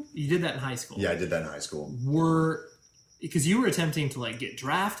you did that in high school? Yeah, I did that in high school. Because you were attempting to like get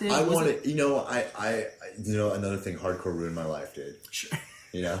drafted. I wanted, another thing, hardcore ruined my life, dude. Sure.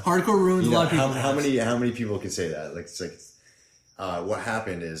 Hardcore ruins a lot of people. How many people can say that? Like, it's like, what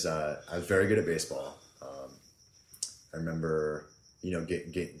happened is I was very good at baseball. I remember,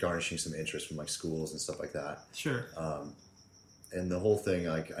 garnishing some interest from like schools and stuff like that. Sure. And the whole thing,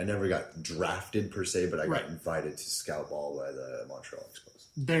 like, I never got drafted per se, but I got invited to scout ball by the Montreal Expos.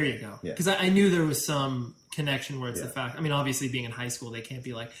 There you go. Yeah. Because I knew there was some connection where it's the fact. Obviously being in high school, they can't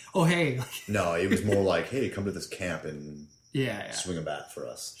be like, oh hey. No, it was more like, hey, come to this camp and swing a bat for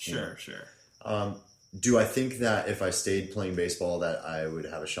us. Sure. Do I think that if I stayed playing baseball that I would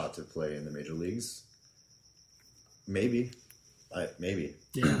have a shot to play in the major leagues? Maybe. Maybe.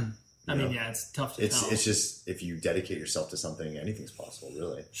 Yeah. It's tough to tell. It's just, if you dedicate yourself to something, anything's possible,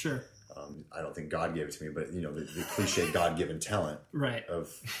 really. Sure. I don't think God gave it to me, but, the cliche God-given talent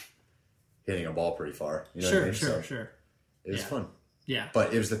of hitting a ball pretty far. Sure. It was fun. Yeah.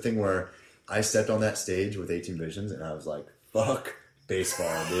 But it was the thing where I stepped on that stage with 18 Visions, and I was like, fuck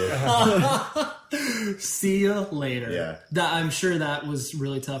baseball, dude. See you later. Yeah. I'm sure that was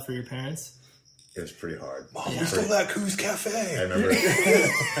really tough for your parents. It was pretty hard. Mom, we stole that Coos Cafe. I remember.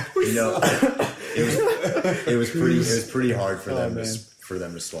 It was pretty hard for them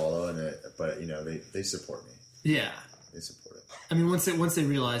to swallow, but they support me. Yeah. They support it. Once they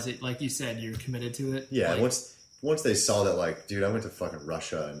realize it, like you said, you're committed to it. Yeah. Once they saw that, like, dude, I went to fucking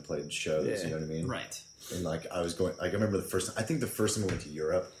Russia and played shows. Yeah. You know what I mean? Right. And like I was going, like, I remember the first time I went to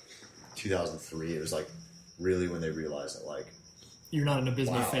Europe, 2003. It was like really when they realized that, like, you're not an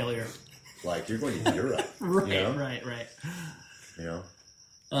abysmal failure. Like, you're going to Europe. Right.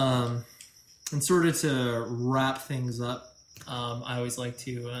 And sort of to wrap things up, I always like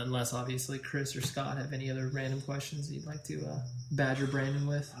to, unless obviously Chris or Scott have any other random questions you'd like to badger Brandon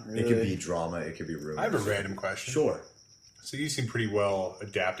with. It could be drama. It could be rumors. I have a random question. Sure. So you seem pretty well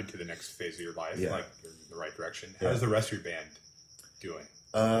adapted to the next phase of your life, like you're in the right direction. How's the rest of your band doing?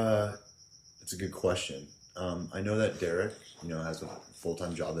 It's a good question. I know that Derek, has a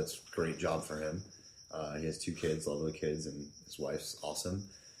full-time job. That's a great job for him. He has 2 kids, lovely kids, and his wife's awesome.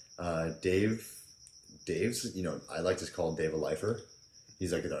 Dave's, I like to call Dave a lifer.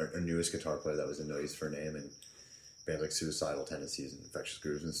 He's like our newest guitar player that was a Noise for a name, and bands like Suicidal Tendencies and Infectious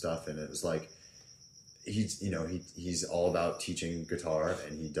Grooves and stuff. And it was like, he's all about teaching guitar,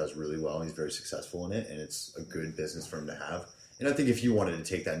 and he does really well. He's very successful in it, and it's a good business for him to have. And I think if he wanted to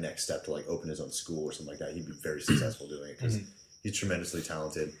take that next step to like open his own school or something like that, he'd be very successful doing it because he's tremendously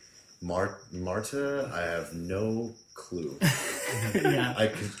talented. Marta, I have no clue. Yeah. I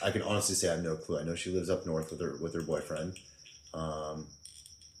can honestly say I have no clue. I know she lives up north with her boyfriend.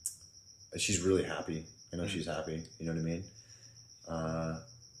 She's really happy. I know she's happy. You know what I mean?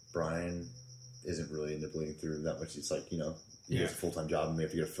 Brian isn't really into bleeding through that much. It's like, he has a full-time job and we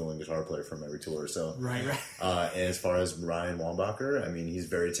have to get a fill-in guitar player from every tour. So Right. And as far as Ryan Wambacher, he's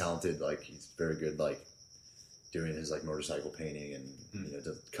very talented. Like, he's very good, like, doing his like motorcycle painting and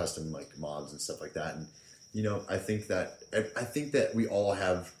does custom like mods and stuff like that. And I think that we all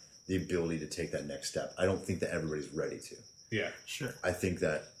have the ability to take that next step. I don't think that everybody's ready to. Yeah, sure. I think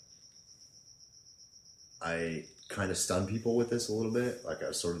that I kind of stun people with this a little bit. Like, I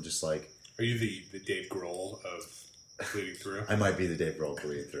was sort of just like, are you the Dave Grohl of Bleeding Through? I might be the Dave Grohl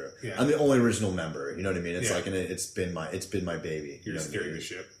Bleeding Through. Yeah. I'm the only original member. You know what I mean? It's like, and it's been my baby. You're steering the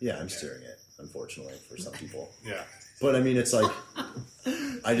ship. Yeah, I'm steering it. Unfortunately, for some people. Yeah. But it's like, I'm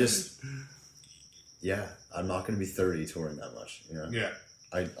not going to be 30 touring that much. Yeah.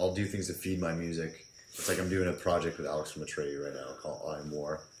 I'll do things to feed my music. It's like I'm doing a project with Alex from Atreyu right now called I'm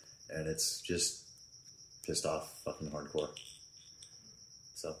War, and it's just pissed off fucking hardcore.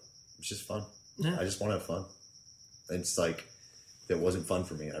 So it's just fun. Yeah. I just want to have fun. It's like, that wasn't fun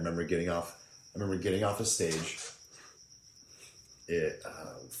for me. I remember getting off a stage.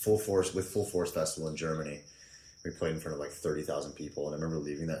 Full Force Festival in Germany. We played in front of like 30,000 people, and I remember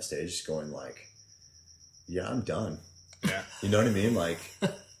leaving that stage just going like, "Yeah, I'm done." Yeah, you know what I mean? Like,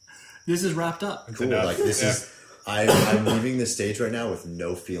 this is wrapped up. Cool. Enough. Like this is. I'm leaving the stage right now with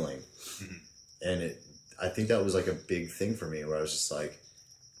no feeling, and I think that was like a big thing for me, where I was just like,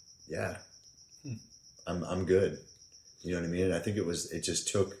 "Yeah, I'm good." You know what I mean? And I think it just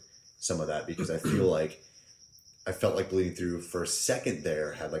took some of that, because I felt like Bleeding Through for a second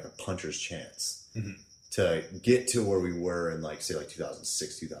there had like a puncher's chance to get to where we were in like, say, like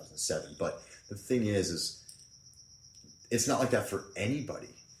 2006, 2007. But the thing is it's not like that for anybody.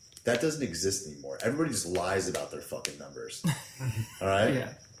 That doesn't exist anymore. Everybody just lies about their fucking numbers. All right?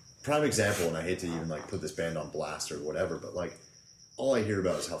 Yeah. Prime example, and I hate to even like put this band on blast or whatever, but like all I hear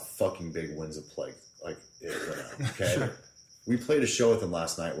about is how fucking big Winds of Plague like is right now. Okay. Sure. We played a show with them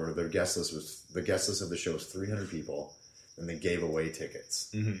last night where the guest list of the show was 300 people, and they gave away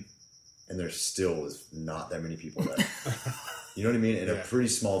tickets. And there still was not that many people there. You know what I mean? In a pretty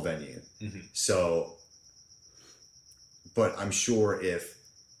small venue. So, but I'm sure if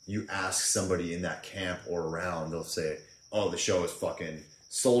you ask somebody in that camp or around, they'll say, "Oh, the show is fucking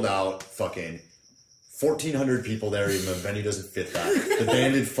sold out, fucking 1,400 people there, even though the venue doesn't fit that. The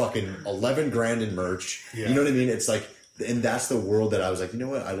band did fucking 11 grand in merch." Yeah. You know what I mean? It's like, and that's the world that I was like, you know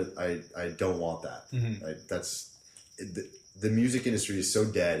what? I don't want that. The music industry is so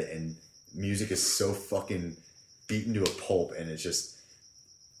dead, and music is so fucking beaten to a pulp, and it's just,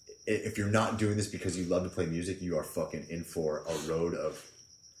 if you're not doing this because you love to play music, you are fucking in for a road of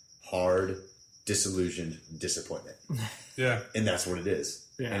hard, disillusioned disappointment. Yeah. And that's what it is.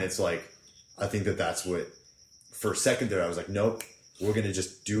 Yeah. And it's like, I think that's what, for a second there, I was like, nope, we're going to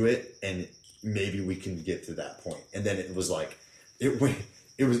just do it, and maybe we can get to that point. And then it was like, it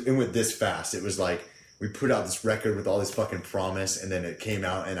went this fast. It was like, we put out this record with all this fucking promise, and then it came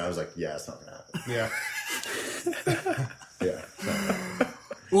out, and I was like, yeah, it's not going to happen. Yeah. Yeah. It's not gonna happen.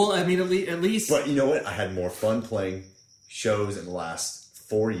 Well, I mean, at least. But you know what? I had more fun playing shows in the last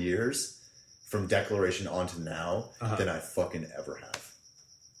 4 years, from Declaration on to now, than I fucking ever have.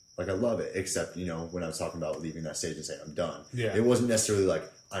 Like, I love it, except, you know, when I was talking about leaving that stage and saying I'm done. Yeah. It wasn't necessarily like,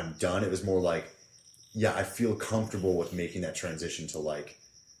 I'm done. It was more like, yeah, I feel comfortable with making that transition to, like,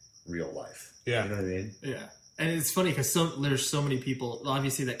 real life. Yeah. You know what I mean? Yeah. And it's funny because there's so many people,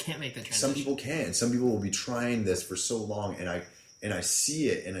 obviously, that can't make that transition. Some people can. Some people will be trying this for so long, and I see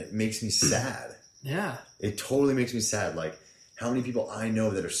it, and it makes me sad. Yeah. It totally makes me sad. Like, how many people I know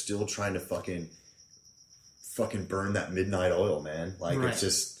that are still trying to fucking burn that midnight oil, man. Like, Right. It's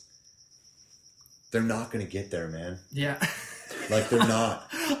just, they're not going to get there, man. Yeah. Like, they're not.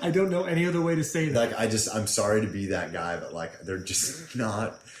 I don't know any other way to say that. Like, I'm sorry to be that guy, but, like, they're just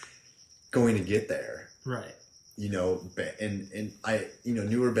not going to get there. Right. You know, and I, you know,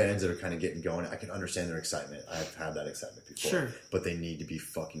 newer bands that are kind of getting going, I can understand their excitement. I've had that excitement before. Sure. But they need to be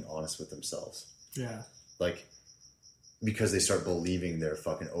fucking honest with themselves. Yeah. Like, because they start believing their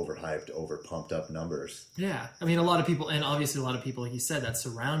fucking overhyped, over pumped up numbers. Yeah. I mean, a lot of people, and obviously a lot of people, like you said, that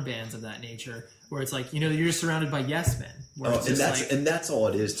surround bands of that nature, where it's like, you know, you're just surrounded by yes men. And that's all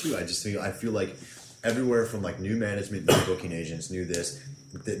it is too. I feel like everywhere from like new management, new booking agents, new this,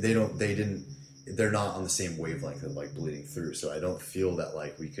 they're not on the same wavelength of like Bleeding Through. So I don't feel that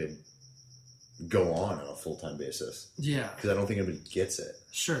like we could go on a full-time basis. Yeah. Because I don't think anybody gets it.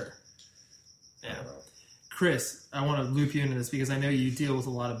 Sure. I Yeah. don't know. Chris, I want to loop you into this because I know you deal with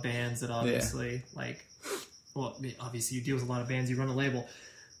a lot of bands that obviously, obviously you deal with a lot of bands, you run a label.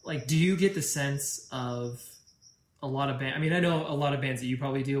 Like, do you get the sense of a lot of bands? I mean, I know a lot of bands that you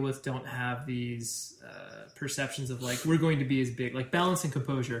probably deal with don't have these perceptions of, like, we're going to be as big. Like, Balance and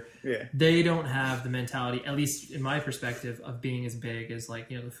Composure, they don't have the mentality, at least in my perspective, of being as big as, like,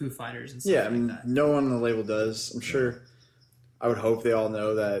 you know, the Foo Fighters and stuff Yeah, I mean, that. no one on the label does. I'm sure, I would hope they all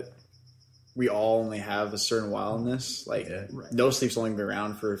know that we all only have a certain wildness. Like, Right. No Sleep's only been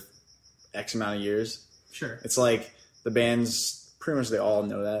around for X amount of years. Sure. It's like the bands, pretty much they all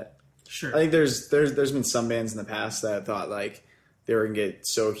know that. Sure. I think there's been some bands in the past that thought like they were gonna get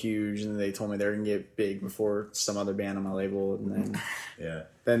so huge, and they told me they were gonna get big before some other band on my label, and then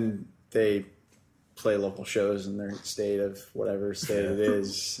then they play local shows in their state of whatever state it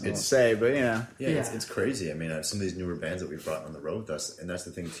is. I won't say, but you know, It's crazy. I mean, some of these newer bands that we've brought on the road with us, and that's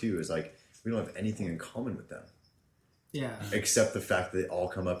the thing too, is like we don't have anything in common with them. Yeah. Except the fact that they all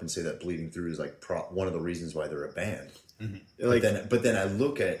come up and say that Bleeding Through is like one of the reasons why they're a band. like But then I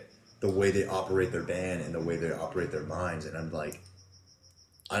look at the way they operate their band and the way they operate their minds, and I'm like,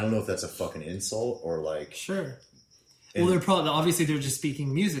 I don't know if that's a fucking insult or like. Sure. Well, they're probably obviously they're just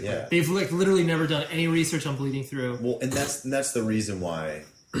speaking musically. Yeah. They've like literally never done any research on Bleeding Through. Well, and that's the reason why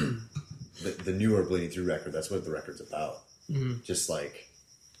the newer Bleeding Through record. That's what the record's about. Mm-hmm. Just like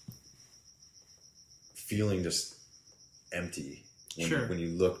feeling just empty when you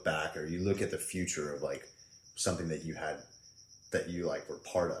look back or you look at the future of like something that you had that you like were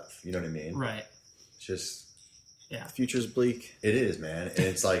part of. You know what I mean? Right. It's just yeah. Future's bleak. It is, man, and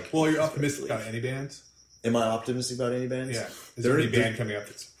it's like. Well, you're optimistic about any bands? Am I optimistic about any bands? Yeah. Is there any band coming up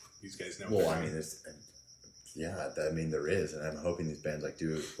that's these guys know? Well, I mean, there is, and I'm hoping these bands like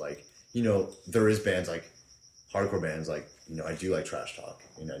do like there is bands like hardcore bands like I do like Trash Talk,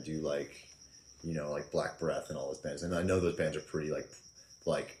 and I do like like Black Breath and all those bands, and I know those bands are pretty like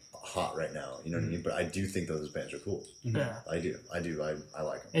hot right now. You know what I mean? But I do think those bands are cool. Yeah, I do. I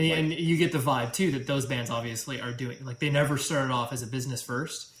like them. And you get the vibe too that those bands obviously are doing like they never started off as a business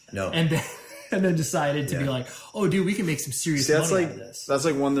first. No, and then decided to be like, oh, dude, we can make some serious money out of this. That's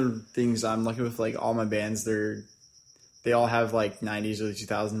like one of the things I'm lucky with. Like all my bands, they all have like 90s, early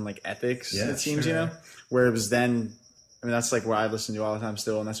 2000s like ethics. Yeah, it seems, where it was then. I mean, that's like what I listen to all the time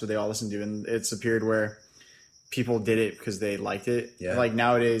still, and that's what they all listen to. And it's a period where people did it because they liked it. Yeah. Like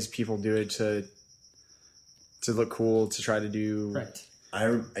nowadays, people do it to look cool, to try to do right. I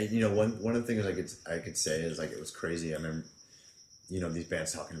one of the things I could say is like it was crazy. I remember these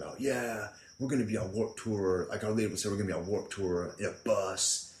bands talking about we're going to be on Warped Tour. Like our label said, we're going to be on Warped Tour in a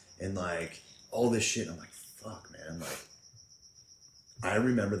bus and like all this shit. And I'm like, fuck, man. Like, I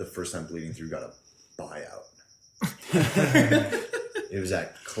remember the first time Bleeding Through got a buyout. It was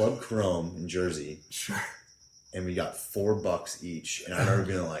at Club Chrome in Jersey. Sure. And we got $4 each. And I remember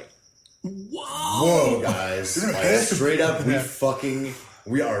being like, whoa, guys. Like, straight up,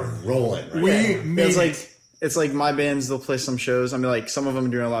 we are rolling right now. It's like my bands, they'll play some shows. I mean, like, some of them are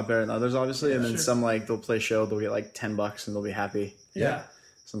doing a lot better than others, obviously. And then some, like, they'll play a show, they'll get, like, $10 and they'll be happy. Yeah.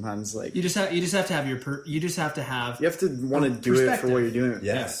 Sometimes, like... You just have to have you have to want to do it for what you're doing.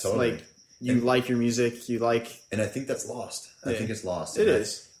 Yeah, totally. Like, you like your music, you like... And I think that's lost. I think it's lost. It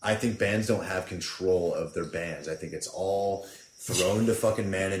is. I think bands don't have control of their bands. I think it's all thrown to fucking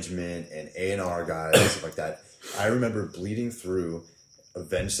management and A&R guys and stuff like that. I remember Bleeding Through,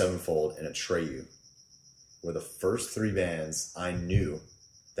 Avenged Sevenfold, and Atreyu were the first 3 bands I knew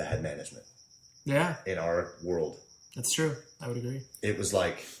that had management. Yeah. In our world. That's true. I would agree. It was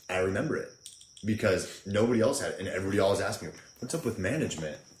like, I remember it because nobody else had it. And everybody always asked me, what's up with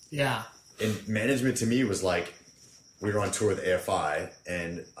management? Yeah. And management to me was like, we were on tour with AFI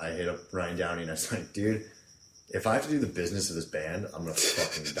and I hit up Ryan Downey and I was like, dude, if I have to do the business of this band, I'm going to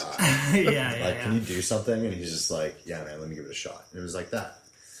fucking die. Can you do something? And he's just like, yeah, man, let me give it a shot. And it was like that.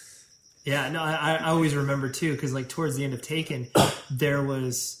 Yeah, no, I always remember too, because like towards the end of Taken, there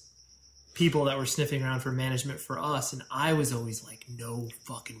was people that were sniffing around for management for us, and I was always like, no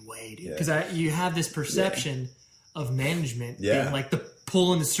fucking way, dude. Because you have this perception of management being like the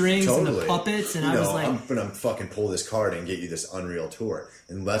pulling the strings and the puppets, and I was like, I'm gonna fucking pull this card and get you this unreal tour,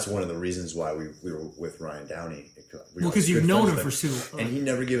 and that's one of the reasons why we were with Ryan Downey. Because you've known him for so long, and he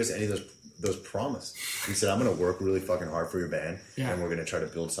never gave us any of those promises. He said, I'm going to work really fucking hard for your band, and we're going to try to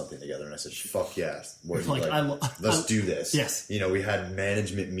build something together. And I said, fuck yes. Let's do this. Yes. We had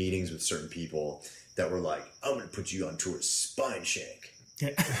management meetings with certain people that were like, I'm going to put you on tour with Spine Shank. Yeah.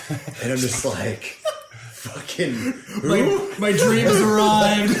 And I'm just like, fucking... Who? My dream has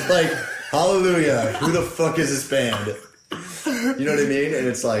arrived. Like, hallelujah. Who the fuck is this band? You know what I mean? And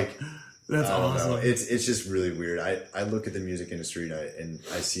it's like... That's awesome. It's just really weird. I look at the music industry and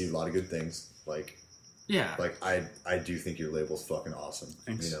I see a lot of good things. Like I do think your label's fucking awesome.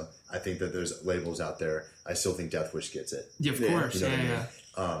 Thanks. I think that there's labels out there. I still think Death Wish gets it. Yeah, of course. You know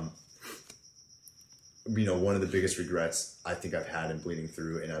what I mean? One of the biggest regrets I think I've had in Bleeding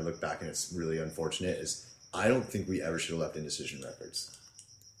Through, and I look back and it's really unfortunate, is I don't think we ever should have left Indecision Records.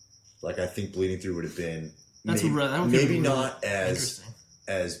 Like I think Bleeding Through would have been maybe not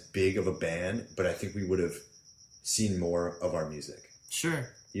as big of a band, but I think we would have seen more of our music. Sure.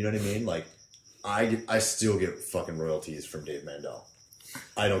 You know what I mean? Like, I still get fucking royalties from Dave Mandel.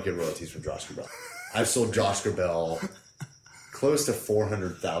 I don't get royalties from Josh Grabel. I've sold Josh Grabel close to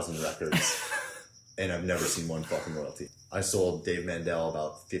 400,000 records, and I've never seen one fucking royalty. I sold Dave Mandel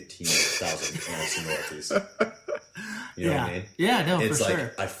about 15,000, and I've seen royalties. You know what I mean? Yeah, no, it's for like,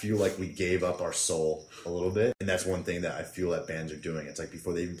 sure. I feel like we gave up our soul a little bit. And that's one thing that I feel that bands are doing. It's like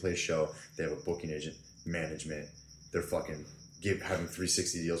before they even play a show, they have a booking agent, management. They're fucking having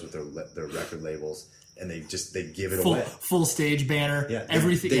 360 deals with their record labels. And they give it away. Full stage banner. Yeah,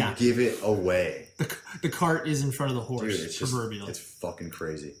 everything. They give it away. The cart is in front of the horse. Dude, it's proverbially. It's fucking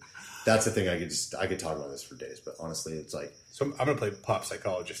crazy. that's the thing. I could talk about this for days, but honestly, it's like. So I'm going to play pop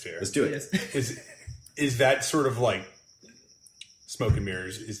psychologist here. Let's do it. Is that sort of like smoke and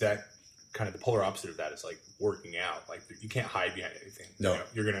mirrors? Is that kind of the polar opposite of that? Is like working out. Like you can't hide behind anything. No,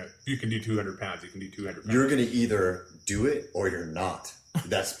 you can do 200 pounds. You can do 200 pounds. You're going to either do it or you're not.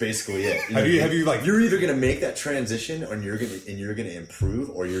 That's basically it. Have you like? You're either going to make that transition, and you're going to improve,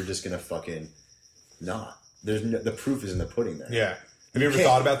 or you're just going to fucking not. The proof is in the pudding there. Yeah. Have you ever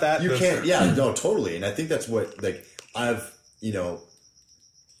thought about that? You can't. Yeah. No. Totally. And I think that's what like I've.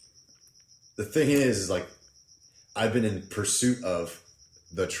 The thing is like I've been in pursuit of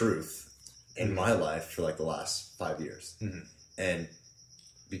the truth in my life for like the last 5 years, and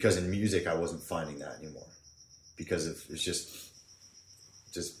because in music I wasn't finding that anymore because it's just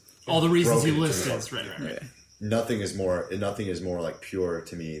all the reasons you listed. Right. Yeah. Nothing is more like pure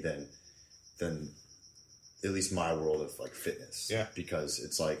to me than at least my world of like fitness. Yeah. Because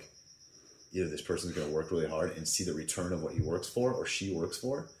it's like either this person's going to work really hard and see the return of what he works for or she works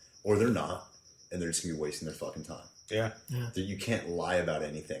for, or they're not, and they're just going to be wasting their fucking time. Yeah. You can't lie about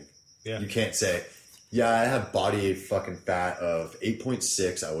anything. Yeah. You can't say, yeah, I have body fucking fat of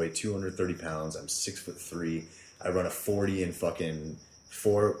 8.6. I weigh 230 pounds. I'm 6'3". I run a 40 in fucking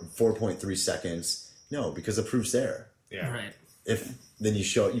 4.3 seconds. No, because the proof's there. Yeah. Right. If then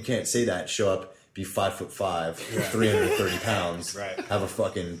you can't say that. Show up, be 5'5", 330 pounds. Right. Have a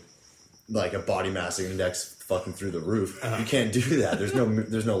fucking like a body mass index fucking through the roof. You can't do that. There's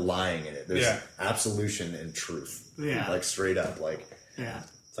no lying in it. There's absolution and truth. Yeah. Like straight up. Like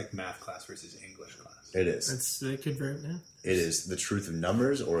it's like math class versus English class. It is. It could very It is the truth of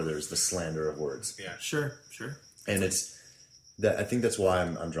numbers, or there's the slander of words. Yeah. Sure. And it's that I think that's why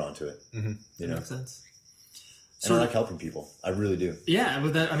I'm drawn to it. Mm-hmm. You know, makes sense. And I like helping people. I really do. Yeah,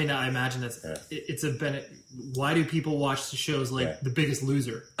 but that, I mean, I imagine it's a benefit. Why do people watch the shows like The Biggest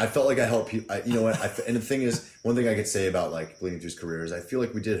Loser? I felt like I helped people. You know what? And the thing is, one thing I could say about like Bleeding Through's career is I feel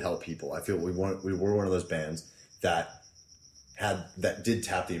like we did help people. I feel we were one of those bands that did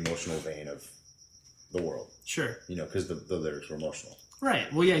tap the emotional vein of the world. Sure. You know, because the lyrics were emotional.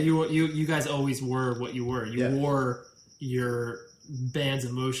 Right. Well, yeah, you guys always were what you were. You wore your band's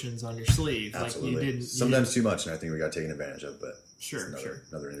emotions on your sleeve. Absolutely. Like you didn't. Sometimes too much, and I think we got taken advantage of. But sure.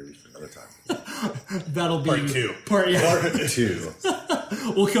 Another interview for another time. That'll be part two. Part two.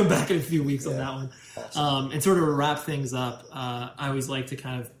 We'll come back in a few weeks on that one. Awesome. And sort of to wrap things up, I always like to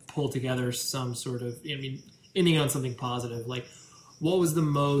kind of pull together some sort of, ending on something positive. Like, what was the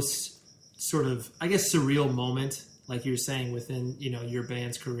most sort of, I guess, surreal moment, like you were saying, within, your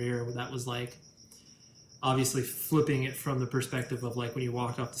band's career, where that was like, obviously flipping it from the perspective of like when you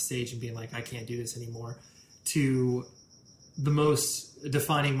walked off the stage and being like, I can't do this anymore, to the most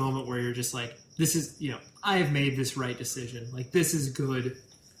defining moment where you're just like, this is, I have made this right decision. Like, this is good.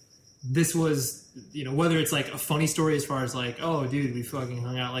 This was, whether it's like a funny story as far as like, oh, dude, we fucking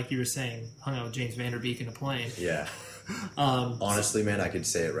hung out, like you were saying, hung out with James Vanderbeek in a plane. Yeah. Honestly, man, I could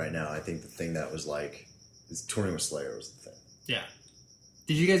say it right now. I think the thing that was like, touring with Slayer was the thing. Yeah.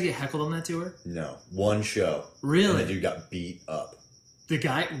 Did you guys get heckled on that tour? No. One show. Really? And the dude got beat up. The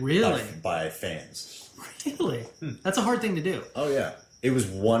guy? Really? By fans. Really? That's a hard thing to do. Oh, yeah. It was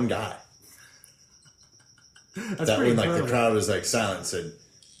one guy. That's that pretty when like the crowd was like silent and said,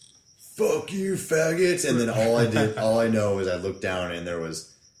 fuck you, faggots. And then all I know is I looked down and there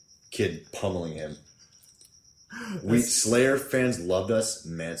was kid pummeling him. Slayer fans loved us.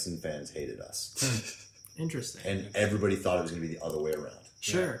 Manson fans hated us. Interesting. And everybody thought it was going to be the other way around.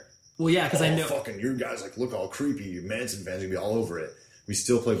 Sure. Yeah. Well, yeah, because I know fucking you guys like look all creepy. You Manson fans are gonna be all over it. We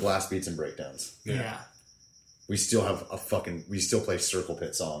still play blast beats and breakdowns. Yeah. We still have we still play circle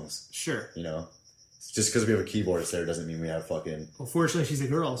pit songs. Sure. Just because we have a keyboardist there doesn't mean we have fucking. Well, fortunately, she's a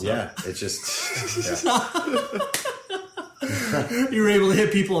girl. So. Yeah, it's just. You were able to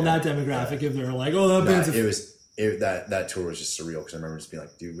hit people in that demographic if they're like, oh, that band's that tour was just surreal because I remember just being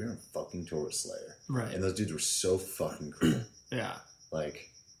like, dude, we're on a fucking tour with Slayer, right? And those dudes were so fucking cool. Yeah. Like.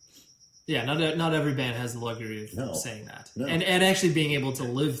 Yeah, not every band has the luxury of saying that, no. and actually being able to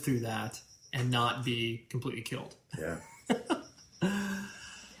live through that and not be completely killed. Yeah.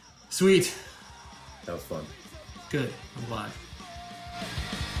 Sweet. That was fun. Good. I'm glad.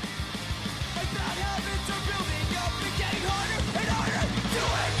 Bad habits are building up and getting harder.